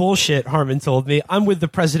 that's bullshit, Harmon told me. I'm with the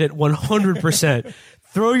president 100%.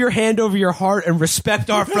 Throw your hand over your heart and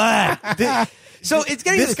respect our flag. So it's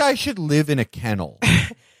getting this guy should live in a kennel.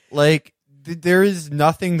 Like, there is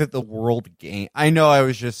nothing that the world gain. I know I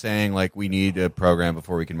was just saying, like, we need a program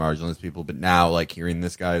before we can marginalize people, but now, like, hearing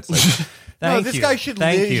this guy, it's like, no, this guy should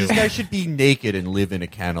live. This guy should be naked and live in a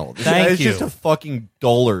kennel. This guy is just a fucking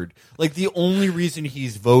dullard. Like, the only reason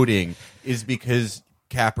he's voting is because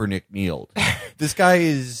Kaepernick kneeled. This guy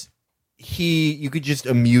is. You could just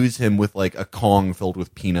amuse him with like a Kong filled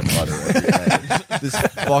with peanut butter every day. This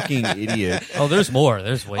fucking idiot. Oh, there's more.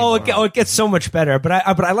 There's way more. It gets so much better. But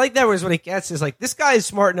I like that was what it gets is like this guy is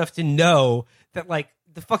smart enough to know that like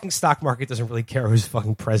the fucking stock market doesn't really care who's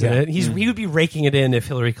fucking president. Yeah. He would be raking it in if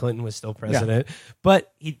Hillary Clinton was still president. Yeah.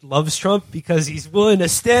 But he loves Trump because he's willing to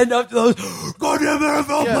stand up to those goddamn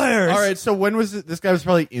NFL players. All right, so when was it? This guy was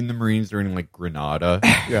probably in the Marines during like Grenada.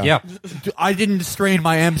 Yeah. I didn't strain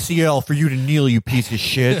my MCL for you to kneel, you piece of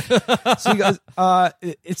shit. So he goes,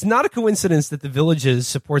 it's not a coincidence that the Villages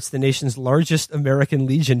supports the nation's largest American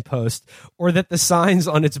Legion post, or that the signs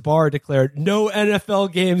on its bar declared no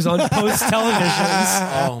NFL games on post televisions.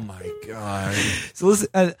 Oh my God. So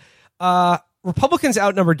listen, Republicans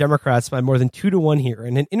outnumber Democrats by more than 2-1 here.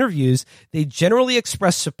 And in interviews, they generally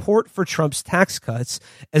express support for Trump's tax cuts,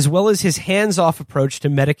 as well as his hands-off approach to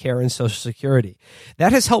Medicare and Social Security.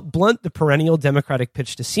 That has helped blunt the perennial Democratic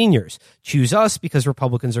pitch to seniors. Choose us because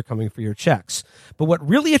Republicans are coming for your checks. But what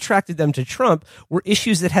really attracted them to Trump were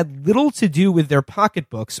issues that had little to do with their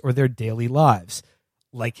pocketbooks or their daily lives,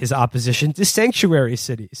 like his opposition to sanctuary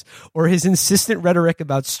cities, or his insistent rhetoric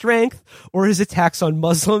about strength, or his attacks on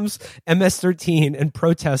Muslims, MS-13, and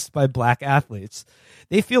protests by black athletes.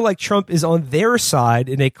 They feel like Trump is on their side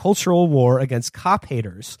in a cultural war against cop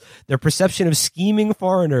haters, their perception of scheming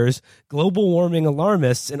foreigners, global warming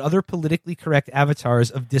alarmists, and other politically correct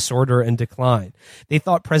avatars of disorder and decline. They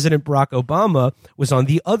thought President Barack Obama was on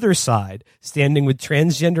the other side, standing with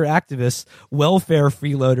transgender activists, welfare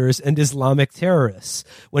freeloaders, and Islamic terrorists.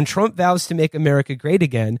 When Trump vows to make America great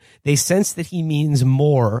again, they sense that he means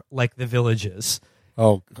more like the Villages.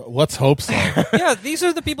 Oh, let's hope so. Yeah, these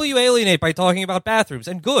are the people you alienate by talking about bathrooms.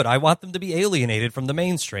 And good, I want them to be alienated from the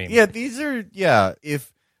mainstream. Yeah,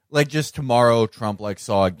 if like just tomorrow Trump like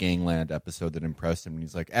saw a Gangland episode that impressed him and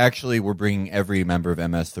he's like, actually, we're bringing every member of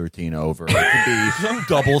MS-13 over. It could be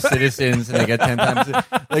double citizens and they get 10 times.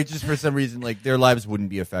 Like just for some reason, like their lives wouldn't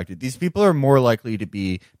be affected. These people are more likely to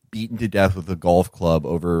be beaten to death with a golf club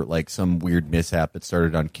over like some weird mishap that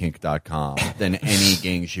started on kink.com than any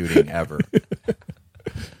gang shooting ever.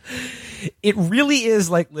 It really is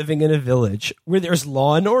like living in a village where there's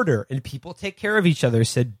law and order and people take care of each other,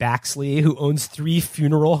 said Baxley, who owns 3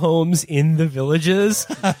 funeral homes in the Villages.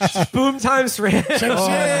 Boom times for him.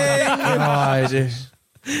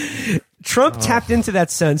 Trump tapped into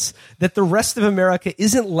that sense that the rest of America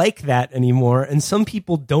isn't like that anymore, and some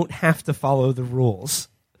people don't have to follow the rules.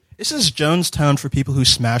 This is Jonestown for people who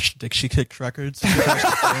smashed Dixie Chicks records.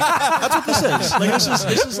 That's what this is. Like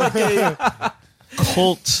this is like a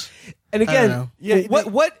cult. And again,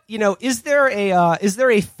 is there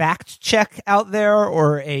a fact check out there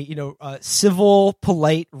or a civil,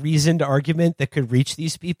 polite, reasoned argument that could reach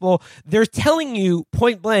these people? They're telling you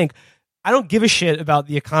point blank, I don't give a shit about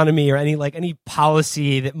the economy or any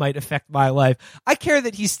policy that might affect my life. I care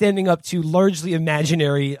that he's standing up to largely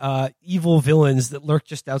imaginary evil villains that lurk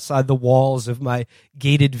just outside the walls of my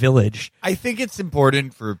gated village. I think it's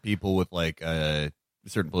important for people with like a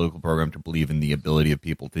certain political program to believe in the ability of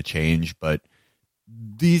people to change, but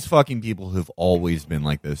these fucking people have always been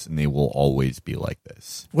like this and they will always be like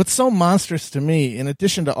this. What's so monstrous to me, in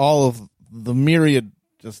addition to all of the myriad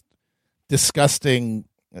just disgusting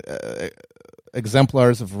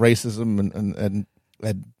exemplars of racism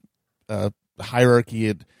and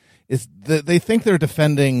hierarchy, is that they think they're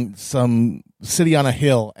defending some city on a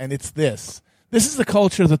hill, and it's this. This is the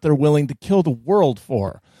culture that they're willing to kill the world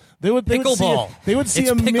for. They would see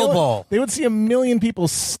a million people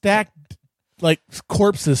stacked, like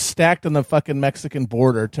corpses stacked on the fucking Mexican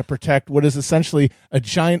border to protect what is essentially a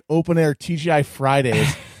giant open air TGI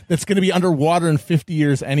Fridays that's going to be underwater in 50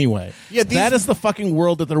 years anyway. Yeah, that is the fucking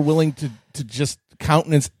world that they're willing to just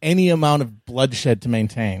countenance any amount of bloodshed to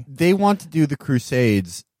maintain. They want to do the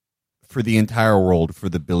Crusades for the entire world for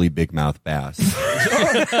the Billy Big Mouth bass.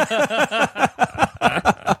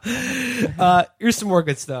 Here's some more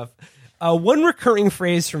good stuff. One recurring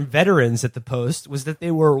phrase from veterans at the Post was that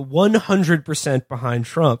they were 100% behind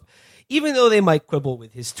Trump, even though they might quibble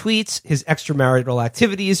with his tweets, his extramarital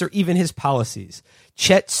activities, or even his policies.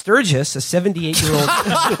 Chet Sturgis, a 78-year-old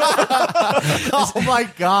Oh my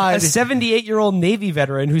God. a 78-year-old Navy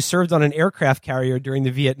veteran who served on an aircraft carrier during the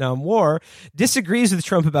Vietnam War, disagrees with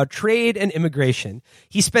Trump about trade and immigration.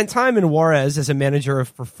 He spent time in Juarez as a manager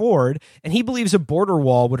for Ford, and he believes a border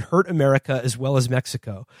wall would hurt America as well as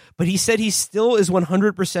Mexico. But he said he still is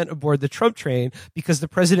 100% aboard the Trump train because the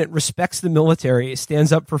president respects the military,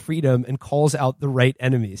 stands up for freedom, and calls out the right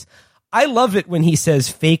enemies. I love it when he says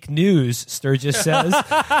fake news, Sturgis says.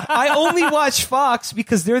 I only watch Fox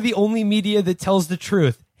because they're the only media that tells the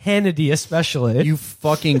truth. Hannity especially. You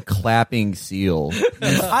fucking clapping seal. You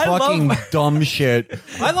I fucking love- dumb shit.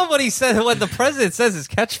 I love what he said, what the president says his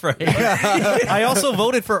catchphrase. I also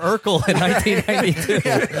voted for Urkel in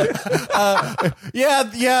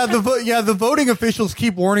 1992. The voting officials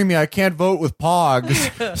keep warning me I can't vote with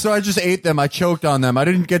pogs, so I just ate them. I choked on them. I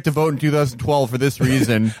didn't get to vote in 2012 for this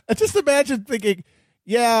reason. I just imagine thinking,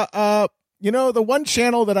 the one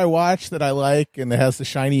channel that I watch that I like and that has the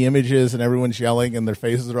shiny images and everyone's yelling and their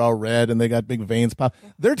faces are all red and they got big veins pop.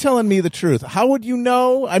 They're telling me the truth. How would you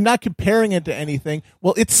know? I'm not comparing it to anything.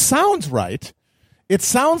 Well, it sounds right. It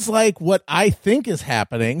sounds like what I think is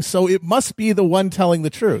happening, so it must be the one telling the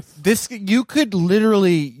truth. You could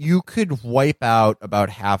wipe out about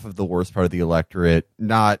half of the worst part of the electorate,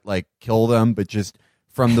 not like kill them, but just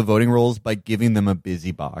from the voting rolls by giving them a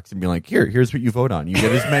busy box and be like, here's what you vote on. You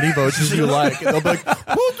get as many votes as you like. And they'll be like,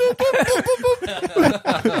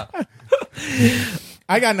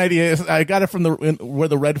 I got an idea. I got it from where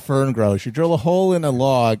the red fern grows. You drill a hole in a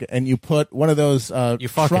log and you put one of those You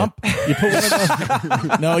fuck Trump. You put one of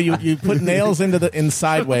those. No, you put nails in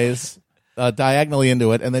sideways. Diagonally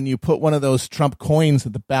into it, and then you put one of those Trump coins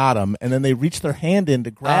at the bottom, and then they reach their hand in to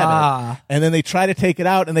grab it, and then they try to take it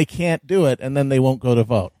out, and they can't do it, and then they won't go to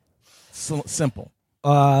vote. Simple.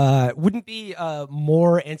 Wouldn't be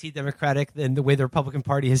more anti-democratic than the way the Republican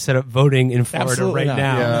Party has set up voting in Florida Absolutely right not.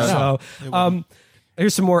 now. Yeah. So,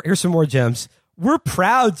 here's some more gems. We're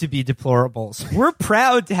proud to be deplorables. We're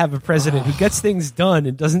proud to have a president who gets things done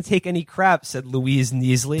and doesn't take any crap, said Louise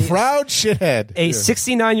Neasley, Proud shithead. a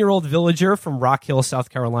 69-year-old villager from Rock Hill, South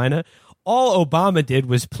Carolina. All Obama did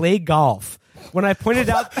was play golf. When I pointed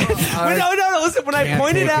out, listen. When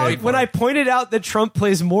I pointed out that Trump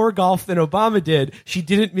plays more golf than Obama did, she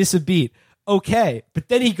didn't miss a beat. Okay, but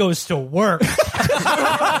then he goes to work.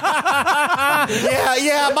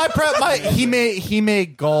 He may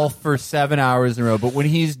golf for 7 hours in a row, but when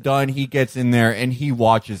he's done, he gets in there and he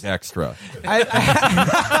watches extra.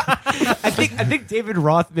 I think David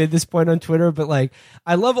Roth made this point on Twitter, but like,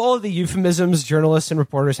 I love all of the euphemisms journalists and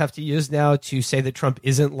reporters have to use now to say that Trump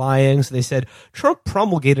isn't lying. So they said Trump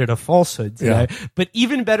promulgated a falsehood today. Yeah. But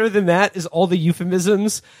even better than that is all the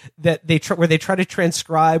euphemisms that where they try to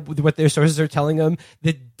transcribe with what their sources are telling them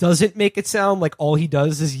that doesn't make it sound like all he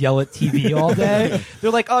does is yell at TV all day. They're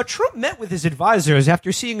like, Trump met with his advisors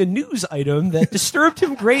after seeing a news item that disturbed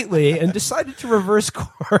him greatly and decided to reverse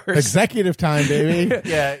course. Executive time, baby.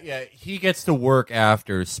 Yeah. He gets to work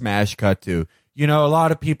after smash cut to. A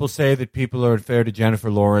lot of people say that people are unfair to Jennifer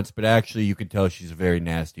Lawrence, but actually you can tell she's a very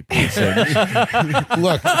nasty person.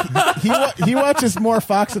 Look, he watches more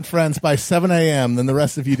Fox and Friends by 7 a.m. than the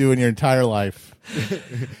rest of you do in your entire life.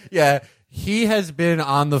 Yeah, he has been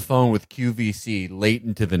on the phone with QVC late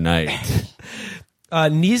into the night.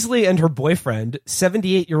 Neasley and her boyfriend,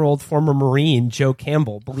 78-year-old former Marine Joe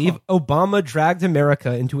Campbell, believe Obama dragged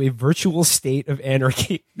America into a virtual state of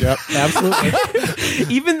anarchy. Yep, absolutely.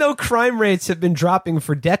 Even though crime rates have been dropping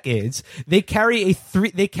for decades, they carry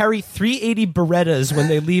 380 Berettas when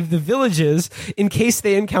they leave the villages in case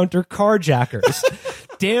they encounter carjackers.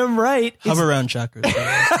 Damn right. Hover around jackers.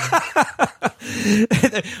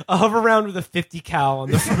 A hover around with a 50 cal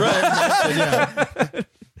on the front. Yeah.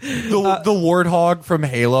 The warthog from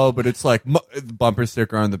Halo, but it's like bumper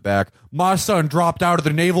sticker on the back. My son dropped out of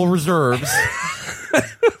the Naval Reserves.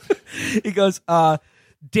 He goes,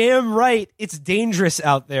 damn right, it's dangerous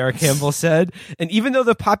out there, Campbell said. And even though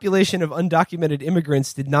the population of undocumented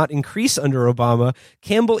immigrants did not increase under Obama,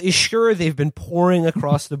 Campbell is sure they've been pouring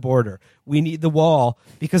across the border. We need the wall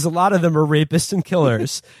because a lot of them are rapists and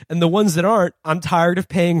killers. And the ones that aren't, I'm tired of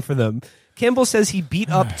paying for them. Campbell says he beat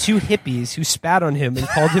up 2 hippies who spat on him and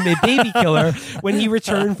called him a baby killer when he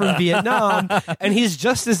returned from Vietnam, and he's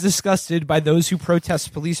just as disgusted by those who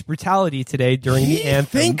protest police brutality today during the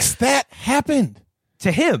anthem. He thinks that happened.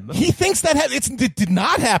 to him. He thinks that it did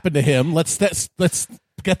not happen to him. Let's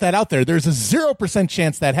get that out there. There's a 0%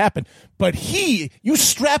 chance that happened. But you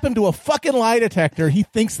strap him to a fucking lie detector, he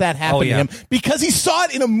thinks that happened to him because he saw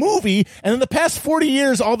it in a movie, and in the past 40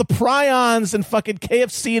 years, all the prions and fucking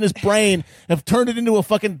KFC in his brain have turned it into a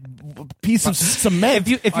fucking piece of cement.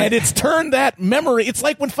 And it's turned that memory. It's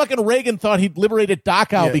like when fucking Reagan thought he'd liberated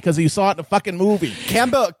Dachau because he saw it in a fucking movie.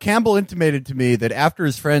 Campbell intimated to me that after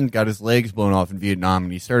his friend got his legs blown off in Vietnam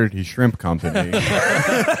and he started his shrimp company.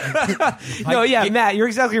 No, yeah, Matt, you're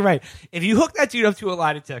exactly right. If you hook that dude up to a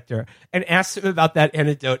lie detector and asked him about that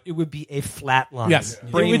anecdote, it would be a flat line. Yes.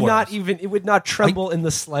 It would not tremble in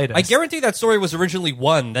the slightest. I guarantee that story was originally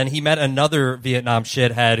one. Then he met another Vietnam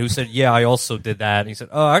shithead who said, "Yeah, I also did that." And he said,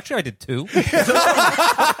 "Oh, actually, I did too."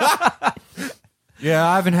 Yeah,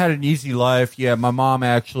 I haven't had an easy life. Yeah, my mom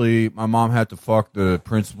had to fuck the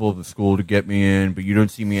principal of the school to get me in, but you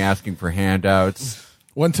don't see me asking for handouts.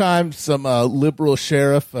 One time, some liberal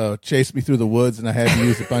sheriff chased me through the woods, and I had to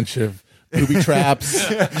use a bunch of booby traps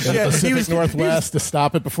in the Pacific Northwest to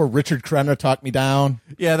stop it before Richard Crenna talked me down.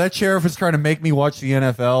 Yeah, that sheriff was trying to make me watch the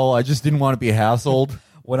NFL. I just didn't want to be hassled.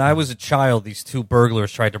 When I was a child, these two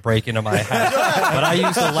burglars tried to break into my house, but I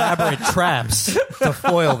used elaborate traps to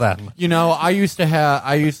foil them. You know, I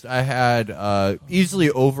had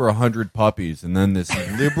easily over 100 puppies, and then this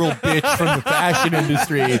liberal bitch from the fashion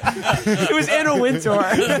industry. It was Anna Wintour.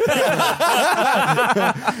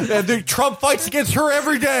 The Trump fights against her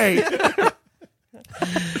every day.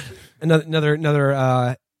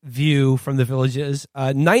 Another view from the villages.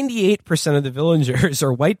 98% of the villagers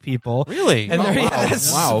are white people. Really? And that's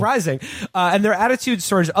surprising. And their attitudes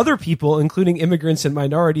towards other people, including immigrants and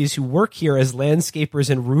minorities who work here as landscapers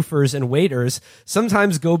and roofers and waiters,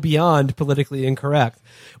 sometimes go beyond politically incorrect.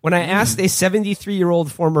 When I asked a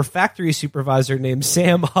 73-year-old former factory supervisor named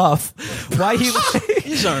Sam Huff why he...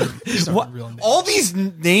 These aren't real names. All these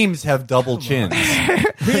names have double chins.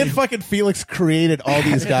 Me and fucking Felix created all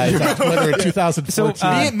these guys on Twitter in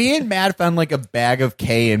 2014. Me and Matt found like a bag of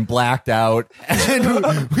K and blacked out,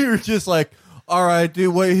 and we were just like, "All right,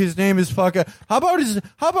 dude, wait, his name is fucking. How about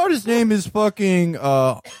his name is fucking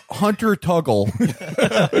Hunter Tuggle?"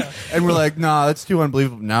 And we're like, "Nah, that's too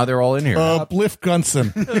unbelievable." Now they're all in here. Bliff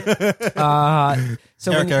Gunson.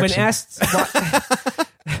 So when asked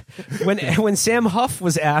when Sam Huff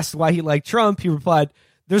was asked why he liked Trump, he replied,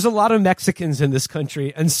 "There's a lot of Mexicans in this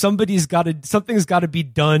country, and something's got to be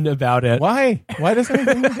done about it." Why? Why does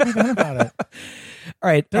anything need to be done about it? All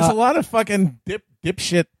right, there's a lot of fucking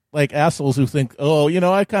dipshit like assholes who think, "Oh, you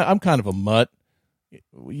know, I'm kind of a mutt."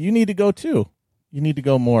 You need to go too. You need to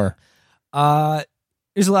go more.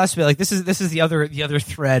 Here's the last bit. Like this is the other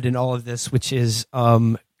thread in all of this, which is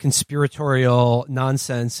conspiratorial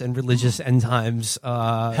nonsense and religious end times.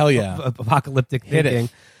 Hell yeah, apocalyptic thinking.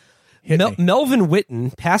 Melvin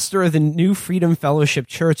Witten, pastor of the New Freedom Fellowship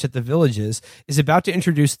Church at the Villages, is about to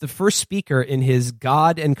introduce the first speaker in his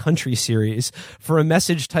God and Country series for a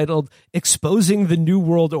message titled "Exposing the New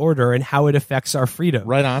World Order and How It Affects Our Freedom."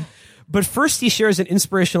 Right on. But first he shares an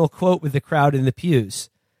inspirational quote with the crowd in the pews.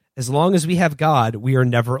 "As long as we have God, we are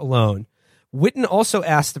never alone." Witten also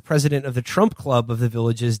asked the president of the Trump Club of the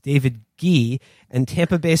Villages, David Gee, and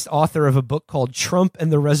Tampa-based author of a book called Trump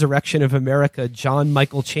and the Resurrection of America, John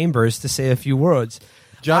Michael Chambers, to say a few words.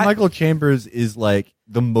 John Michael Chambers is like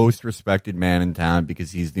the most respected man in town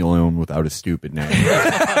because he's the only one without a stupid name.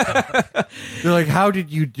 They're like, "How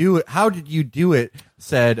did you do it? How did you do it?"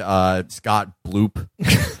 Said Scott Bloop.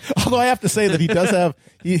 Although I have to say that he does have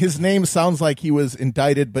his name sounds like he was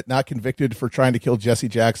indicted but not convicted for trying to kill Jesse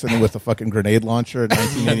Jackson with a fucking grenade launcher in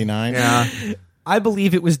 1989. Yeah. "I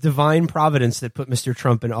believe it was divine providence that put Mr.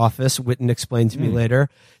 Trump in office," Witten explained to me later.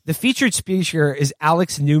 The featured speaker is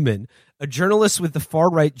Alex Newman, a journalist with the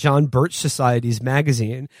far-right John Birch Society's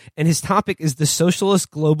magazine, and his topic is the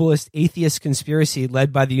socialist, globalist, atheist conspiracy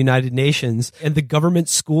led by the United Nations and the government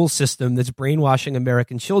school system that's brainwashing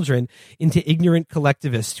American children into ignorant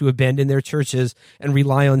collectivists who abandon their churches and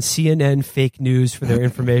rely on CNN fake news for their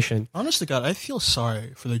information. Honest to God, I feel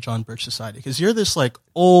sorry for the John Birch Society because you're this like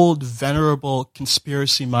old, venerable,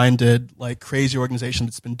 conspiracy-minded, like crazy organization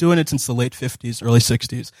that's been doing it since the late 50s, early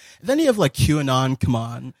 60s. And then you have like QAnon come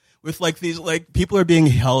on. With like these, like people are being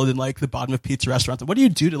held in like the bottom of pizza restaurants. What do you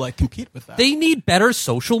do to like compete with that? They need better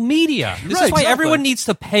social media. This is why everyone needs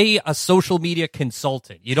to pay a social media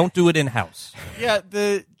consultant. You don't do it in house. Yeah,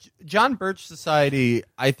 the John Birch Society,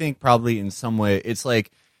 I think probably in some way, it's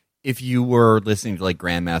like if you were listening to like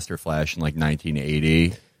Grandmaster Flash in like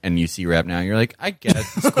 1980. and you see Rap now, you're like, I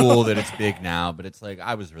guess it's cool that it's big now, but it's like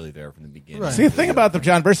I was really there from the beginning. Right. See, the thing about the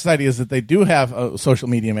John Birch Society is that they do have a social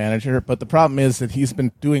media manager, but the problem is that he's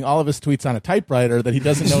been doing all of his tweets on a typewriter that he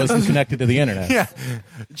doesn't know is connected to the internet. Yeah,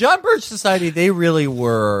 John Birch Society, they really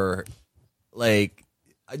were like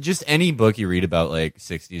just any book you read about like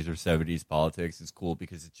 60s or 70s politics is cool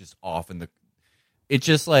because it's just often it's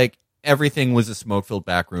just like everything was a smoke-filled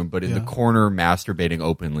back room, but in the corner masturbating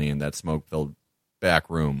openly in that smoke-filled back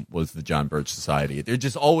room was the John Birch Society. They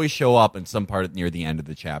just always show up in some part near the end of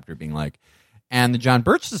the chapter being like, and the John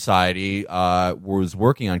Birch Society was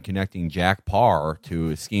working on connecting Jack Parr to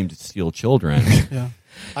a scheme to steal children. Yeah.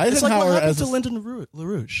 It's like what Eisenhower happened to as a, Lyndon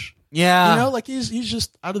LaRouche. Yeah. You know, like he's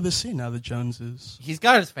just out of the scene now that Jones is. He's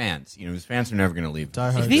got his fans. You know, his fans are never going to leave.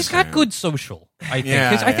 Diehard. He's got good social, I think. Yeah,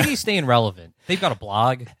 'Cause I think he's staying relevant. They've got a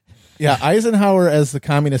blog. yeah, Eisenhower as the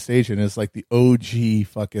communist agent is like the OG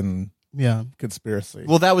fucking Yeah. conspiracy.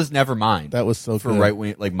 Well, that was Nevermind. That was so for good. right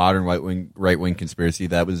wing, like modern right wing conspiracy.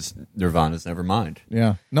 That was Nirvana's Nevermind.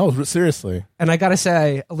 Yeah. No, seriously. And I gotta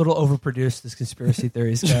say, a little overproduced as conspiracy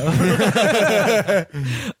theories go.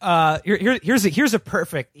 Here's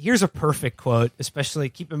a perfect quote. Especially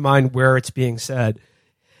keep in mind where it's being said.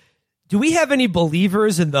 Do we have any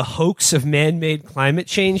believers in the hoax of man-made climate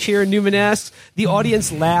change here? Newman asks. The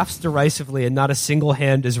audience laughs derisively, and not a single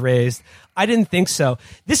hand is raised. I didn't think so.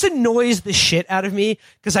 This annoys the shit out of me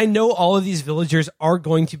because I know all of these villagers are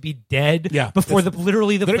going to be dead before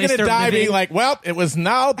literally the They're place going to they're die living. being like, well, it was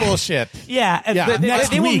now bullshit. Yeah, and Yeah,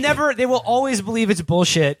 they will week. never. They will always believe it's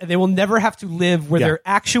bullshit, and they will never have to live where Yeah. their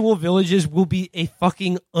actual villages will be a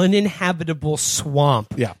fucking uninhabitable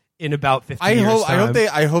swamp. Yeah. In about 50 I years.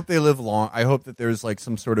 hope they live long. I hope that there's like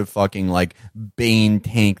some sort of fucking like Bane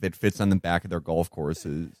tank that fits on the back of their golf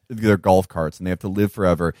courses, their golf carts, and they have to live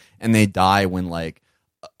forever. And they die when like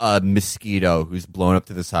a mosquito who's blown up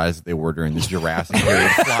to the size that they were during the Jurassic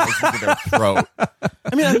period flies into their throat.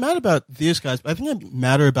 I mean, I'm mad about these guys, but I think I'm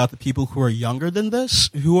madder about the people who are younger than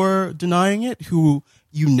this, who are denying it, who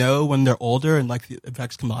you know when they're older and like the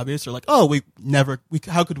effects come obvious. They're like, oh,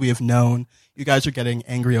 how could we have known? You guys are getting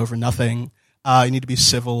angry over nothing. You need to be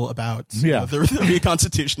civil about the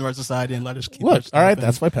reconstitution of our society and let us keep Look, our all right, stuff.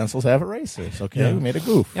 that's why pencils have erasers. Okay, Yeah. we made a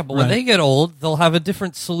goof. Yeah, but when they get old, they'll have a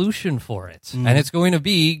different solution for it. And it's going to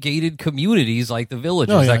be gated communities like the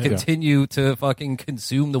villages that continue to fucking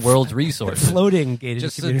consume the world's resources. floating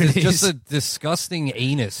gated communities. Just a disgusting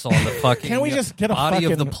anus on the fucking Can we just get a body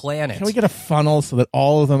fucking, of the planet. Can we get a funnel so that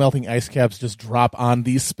all of the melting ice caps just drop on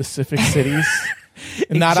these specific cities?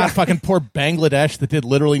 And not on fucking poor Bangladesh that did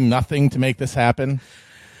literally nothing to make this happen.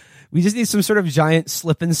 We just need some sort of giant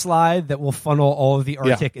slip and slide that will funnel all of the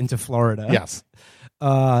Arctic into Florida. Yes.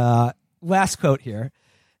 Last quote here.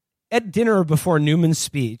 At dinner before Newman's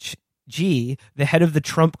speech, G, the head of the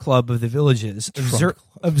Trump Club of the Villages,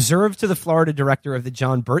 observed to the Florida director of the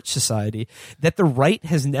John Birch Society that the right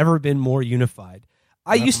has never been more unified.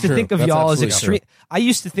 I used to think of y'all as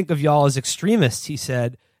extremists, he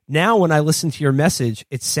said. Now, when I listen to your message,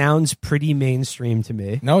 it sounds pretty mainstream to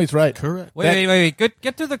me. No, he's right. Correct. Wait.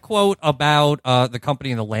 Get to the quote about the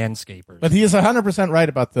company and the landscapers. But he is 100% right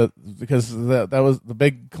about because that was the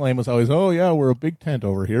big claim was always, oh yeah, we're a big tent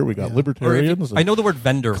over here. We got libertarians. I know the word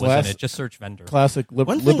vendor was in it. Just search vendor. Classic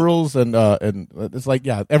liberals and it's like,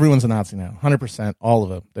 yeah, everyone's a Nazi now. 100%, all of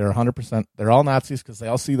them. They're 100%. They're all Nazis because they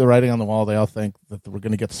all see the writing on the wall. They all think that we're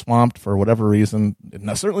going to get swamped for whatever reason.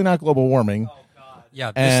 Certainly not global warming.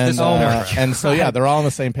 Yeah, And so yeah, they're all on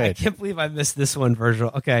the same I page. can't believe I missed this one, Virgil.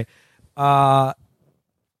 Okay.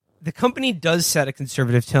 The company does set a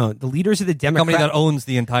conservative tone. The leaders of the company that owns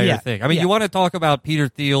the entire thing. I mean, Yeah. you want to talk about Peter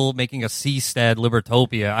Thiel making a seastead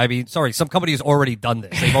Libertopia. I mean, sorry, some company has already done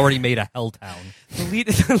this. They've already made a helltown.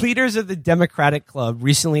 The leaders of the Democratic Club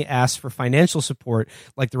recently asked for financial support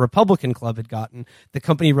like the Republican Club had gotten. The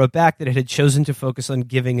company wrote back that it had chosen to focus on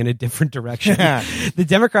giving in a different direction. The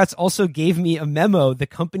Democrats also gave me a memo the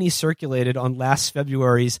company circulated on last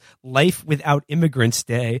February's Life Without Immigrants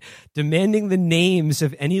Day, demanding the names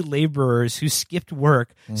of any laborers who skipped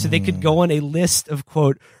work so they could go on a list of,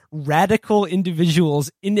 quote, radical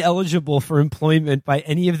individuals ineligible for employment by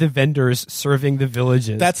any of the vendors serving the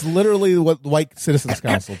villages. That's literally what the White Citizens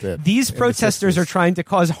Council did. These protesters are trying to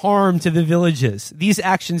cause harm to the villages. These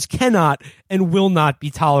actions cannot and will not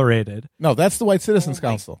be tolerated. No, that's the White Citizens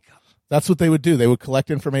Council. That's what they would do. They would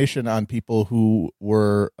collect information on people who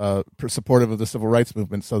were supportive of the civil rights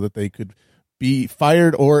movement so that they could be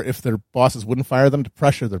fired, or if their bosses wouldn't fire them, to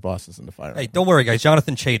pressure their bosses into firing. Hey, don't worry, guys.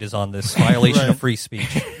 Jonathan Chait is on this violation of free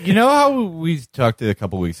speech. You know how we talked a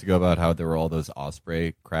couple weeks ago about how there were all those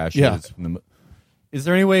Osprey crashes? Yeah. Is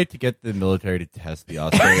there any way to get the military to test the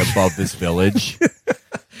osprey above this village?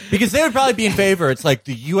 Because they would probably be in favor. It's like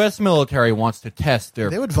the U.S. military wants to test their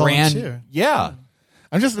They would brand. volunteer. Yeah.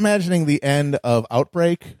 I'm just imagining the end of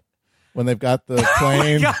Outbreak when they've got the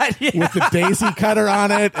plane God, yeah. with the daisy cutter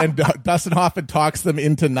on it, and Dustin Hoffman talks them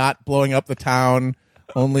into not blowing up the town.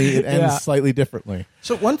 Only it ends Yeah. slightly differently.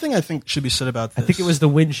 So one thing I think should be said about this. I think it was the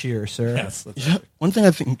wind shear, sir. Yes. One thing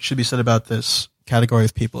I think should be said about this category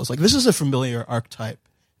of people is like this is a familiar archetype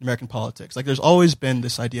in American politics. Like there's always been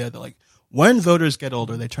this idea that like when voters get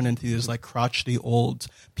older, they turn into these like crotchety old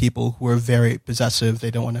people who are very possessive.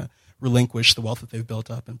 They don't want to relinquish the wealth that they've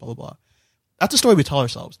built up and blah, blah, blah. That's a story we tell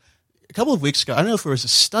ourselves. A couple of weeks ago, I don't know if it was a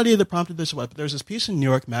study that prompted this or what, but there was this piece in New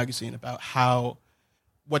York Magazine about how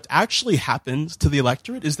what actually happens to the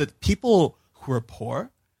electorate is that people who are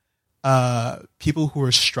poor, people who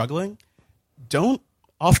are struggling, don't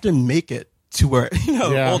often make it to where,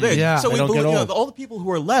 Yeah. old age. Yeah. So They we don't believe, get old. all the people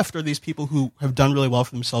who are left are these people who have done really well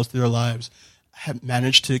for themselves through their lives, have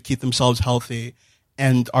managed to keep themselves healthy,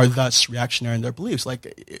 and are thus reactionary in their beliefs. Like,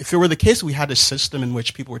 if it were the case that we had a system in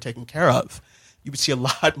which people were taken care of, you would see a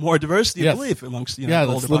lot more diversity Yes. of belief amongst the Yeah,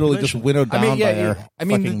 older that's literally population. just winnowed down by our the-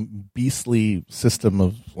 fucking beastly system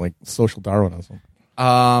of like social Darwinism.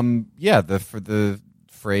 For the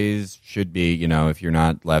phrase should be, if you're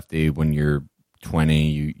not lefty when you're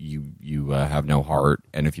 20, you have no heart,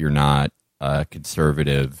 and if you're not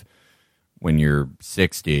conservative when you're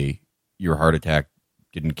 60, your heart attack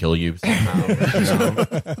didn't kill you somehow.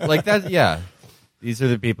 Like that, yeah. These are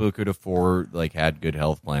the people who could afford, like, had good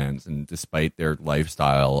health plans, and despite their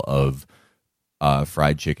lifestyle of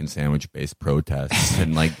fried chicken sandwich based protests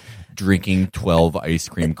and like drinking 12 ice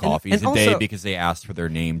cream coffees and a day also- because they asked for their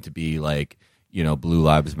name to be like, Blue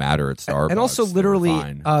Lives Matter at Starbucks. And also They were literally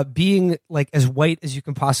fine. being like as white as you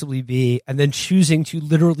can possibly be, and then choosing to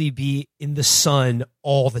literally be in the sun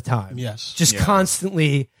all the time. Yes. Just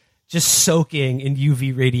constantly just soaking in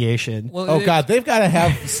UV radiation. Well, Oh God, they've got to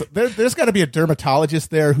have. There's got to be a dermatologist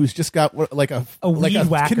there who's just got like a weed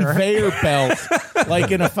whacker. conveyor belt,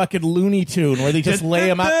 like in a fucking Looney Tune, where they just lay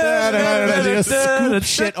them out, they just scoop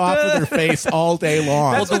shit off of their face all day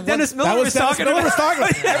long. That's what Dennis Miller That was was Dennis talking Miller about. was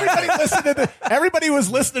talking about. Everybody was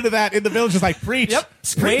listening to that in the village, just like preach. Yep.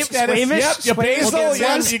 Preach, Dennis. Squamish, Yep, you squamish. basil.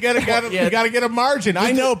 Yes. You gotta get a margin.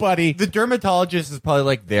 I know, buddy. The dermatologist is probably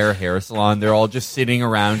like their hair salon. They're all just sitting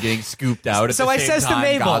around getting scooped out. At So the I same says to time,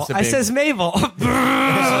 Mabel, gossiping.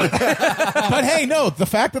 But hey, no, the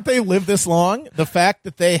fact that they live this long, the fact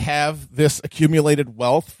that they have this accumulated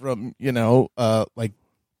wealth from, like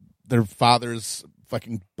their father's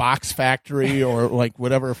fucking box factory or like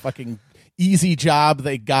whatever fucking easy job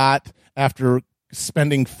they got after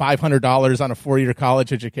spending $500 on a 4-year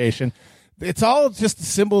college education. It's all just a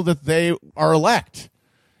symbol that they are elect.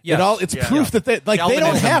 Yes. It's proof that they don't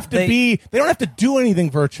Calvinism, have to they don't have to do anything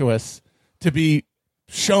virtuous to be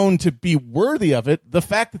shown to be worthy of it. The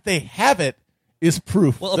fact that they have it is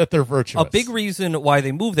proof that they're virtuous. A big reason why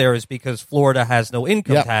they moved there is because Florida has no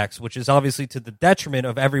income Yep. tax, which is obviously to the detriment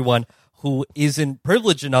of everyone who isn't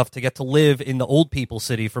privileged enough to get to live in the old people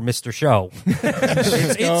city for Mr. Show.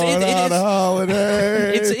 It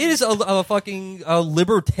is a fucking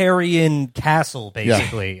libertarian castle,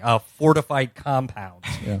 basically, a fortified compound.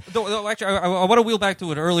 Yeah. Though, actually, I want to wheel back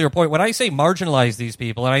to an earlier point. When I say marginalize these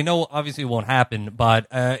people, and I know obviously it won't happen, but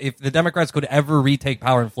if the Democrats could ever retake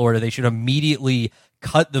power in Florida, they should immediately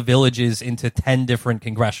cut the villages into 10 different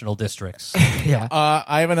congressional districts. Yeah.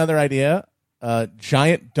 I have another idea.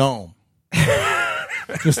 Giant dome.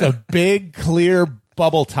 Just a big, clear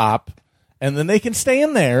bubble top. And then they can stay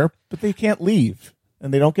in there, but they can't leave.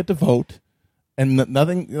 And they don't get to vote. And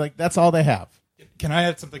nothing, like, that's all they have. Can I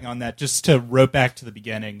add something on that just to rope back to the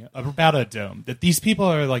beginning about a dome? That these people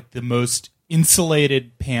are like the most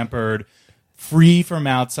insulated, pampered, free from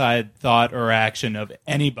outside thought or action of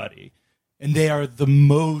anybody. And they are the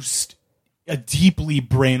most deeply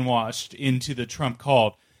brainwashed into the Trump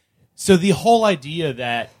cult. So the whole idea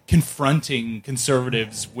that confronting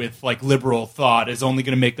conservatives with like liberal thought is only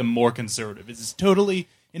going to make them more conservative is totally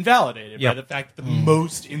invalidated by the fact that the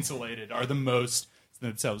most insulated are the most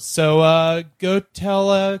themselves. So go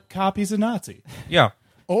tell Cop he's a Nazi. Yeah.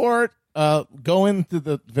 Or go into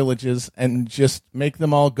the villages and just make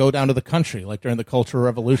them all go down to the country, like during the Cultural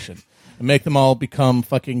Revolution. And make them all become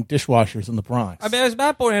fucking dishwashers in the Bronx. I mean, as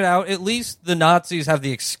Matt pointed out, at least the Nazis have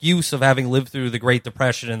the excuse of having lived through the Great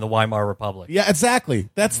Depression and the Weimar Republic. Yeah, exactly.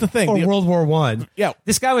 That's the thing. Or World War One. Yeah.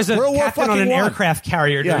 This guy was a World War captain on an fucking one. aircraft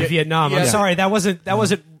carrier during Yeah. Vietnam. I'm Yeah. sorry, that wasn't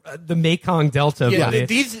the Mekong Delta. Yeah, buddy.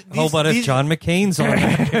 But if John McCain's on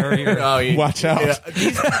that carrier, Oh, yeah. Watch out.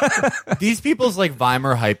 Yeah, these people's like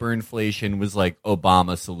Weimar hyperinflation was like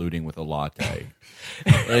Obama saluting with a latte.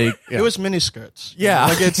 Like, It was miniskirts. Yeah.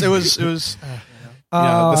 Like it was.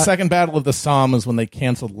 Yeah, the second battle of the Somme is when they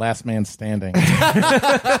canceled Last Man Standing.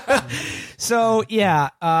 So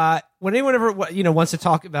when anyone ever wants to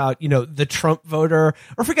talk about the Trump voter,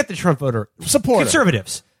 or forget the Trump voter, Supporter.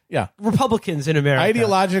 conservatives, Yeah. Republicans in America,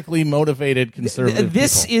 Ideologically motivated conservative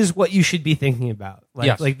this people. is what you should be thinking about.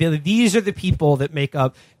 Yes. These are the people that make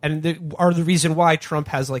up and are the reason why Trump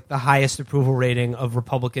has like the highest approval rating of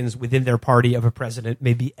Republicans within their party of a president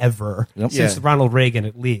maybe ever since Yeah. Ronald Reagan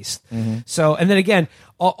at least. So, and then again,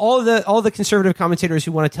 all the conservative commentators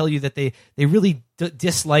who want to tell you that they really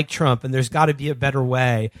dislike Trump and there's got to be a better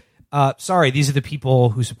way. Sorry, these are the people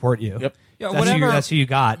who support you. Yep. Yeah, That's who you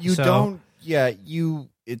got. you So- don't. Yeah,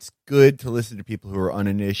 it's good to listen to people who are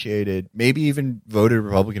uninitiated, maybe even voted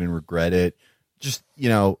Republican and regret it. Just,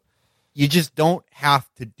 you just don't have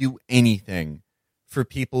to do anything for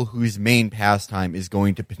people whose main pastime is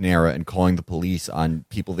going to Panera and calling the police on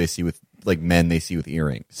people they see with, like, men they see with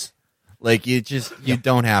earrings. Like, you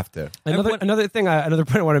don't have to. Another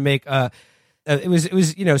point I want to make. It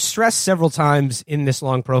was stressed several times in this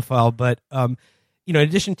long profile, but in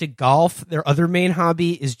addition to golf, their other main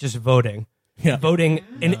hobby is just voting. Yeah. Voting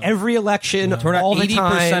in every election, turnout all the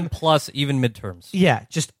 80% time. plus, even midterms. Yeah,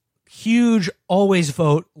 just huge. Always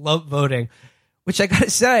vote. Love voting, which I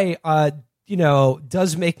gotta say,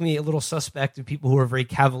 does make me a little suspect of people who are very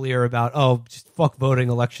cavalier about just fuck voting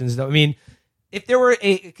elections. I mean, if there were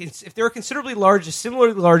a considerably large, a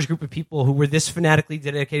similarly large group of people who were this fanatically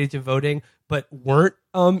dedicated to voting but weren't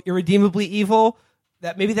irredeemably evil,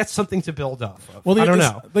 that's something to build off of. Well, I don't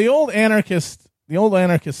know. The old anarchist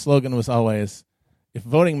slogan was always, if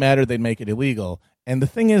voting mattered, they'd make it illegal. And the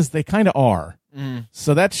thing is, they kind of are.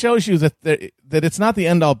 So that shows you that it's not the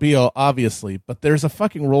end all be all, obviously, but there's a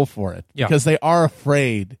fucking role for it because they are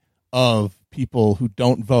afraid of people who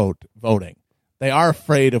don't voting. They are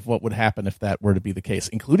afraid of what would happen if that were to be the case,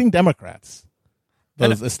 including Democrats.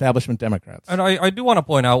 Those establishment Democrats. And I do want to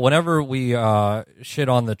point out, whenever we shit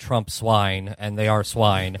on the Trump swine, and they are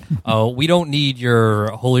swine, we don't need your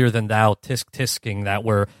holier-than-thou tisk-tisking that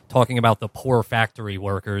we're talking about the poor factory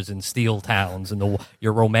workers in steel towns and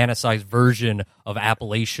your romanticized version of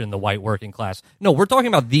Appalachian, the white working class. No, we're talking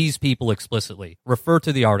about these people explicitly. Refer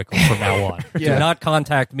to the article from now on. Do not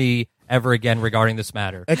contact me ever again regarding this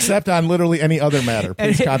matter. Except on literally any other matter.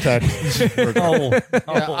 Please contact.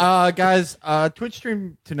 Guys, Twitch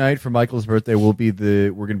stream tonight for Michael's birthday we're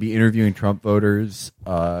going to be interviewing Trump voters,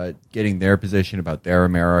 getting their position about their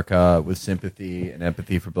America with sympathy and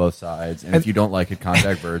empathy for both sides. And if you don't like it,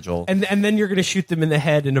 contact Virgil. And then you're going to shoot them in the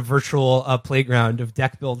head in a virtual playground of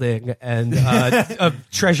deck building and of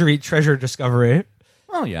treasure discovery.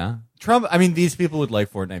 Oh yeah, Trump. I mean, these people would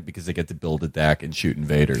like Fortnite because they get to build a deck and shoot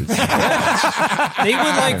invaders. They would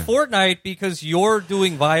like Fortnite because you're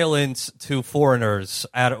doing violence to foreigners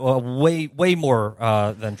at way more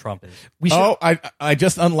than Trump is. I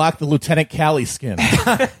just unlocked the Lieutenant Cali skin.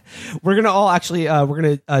 We're gonna all actually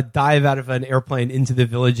dive out of an airplane into the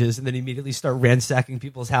villages and then immediately start ransacking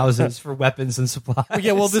people's houses for weapons and supplies.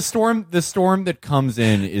 Yeah, well, the storm that comes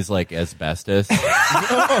in is like asbestos.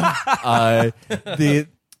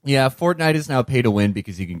 Fortnite is now pay to win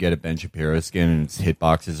because you can get a Ben Shapiro skin and its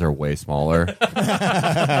hitboxes are way smaller.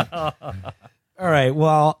 All right,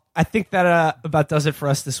 well, I think that about does it for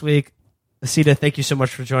us this week. Osita, thank you so much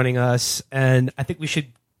for joining us, and I think we should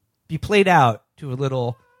be played out to a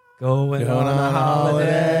little going on a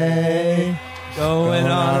holiday. Going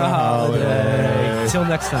on a holiday. Until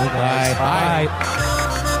next time, guys. Bye.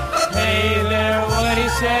 Hey there, what do you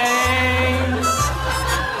say?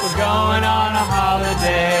 We're going on a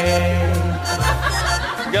holiday.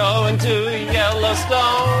 Going to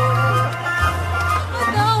Yellowstone.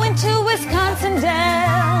 Going to Wisconsin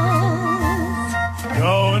Dells.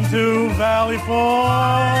 Going to Valley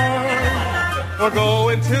Forge. We're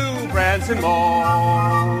going to Branson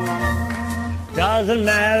Mall. Doesn't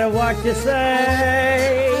matter what you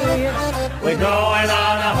say. We're going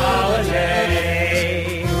on a holiday.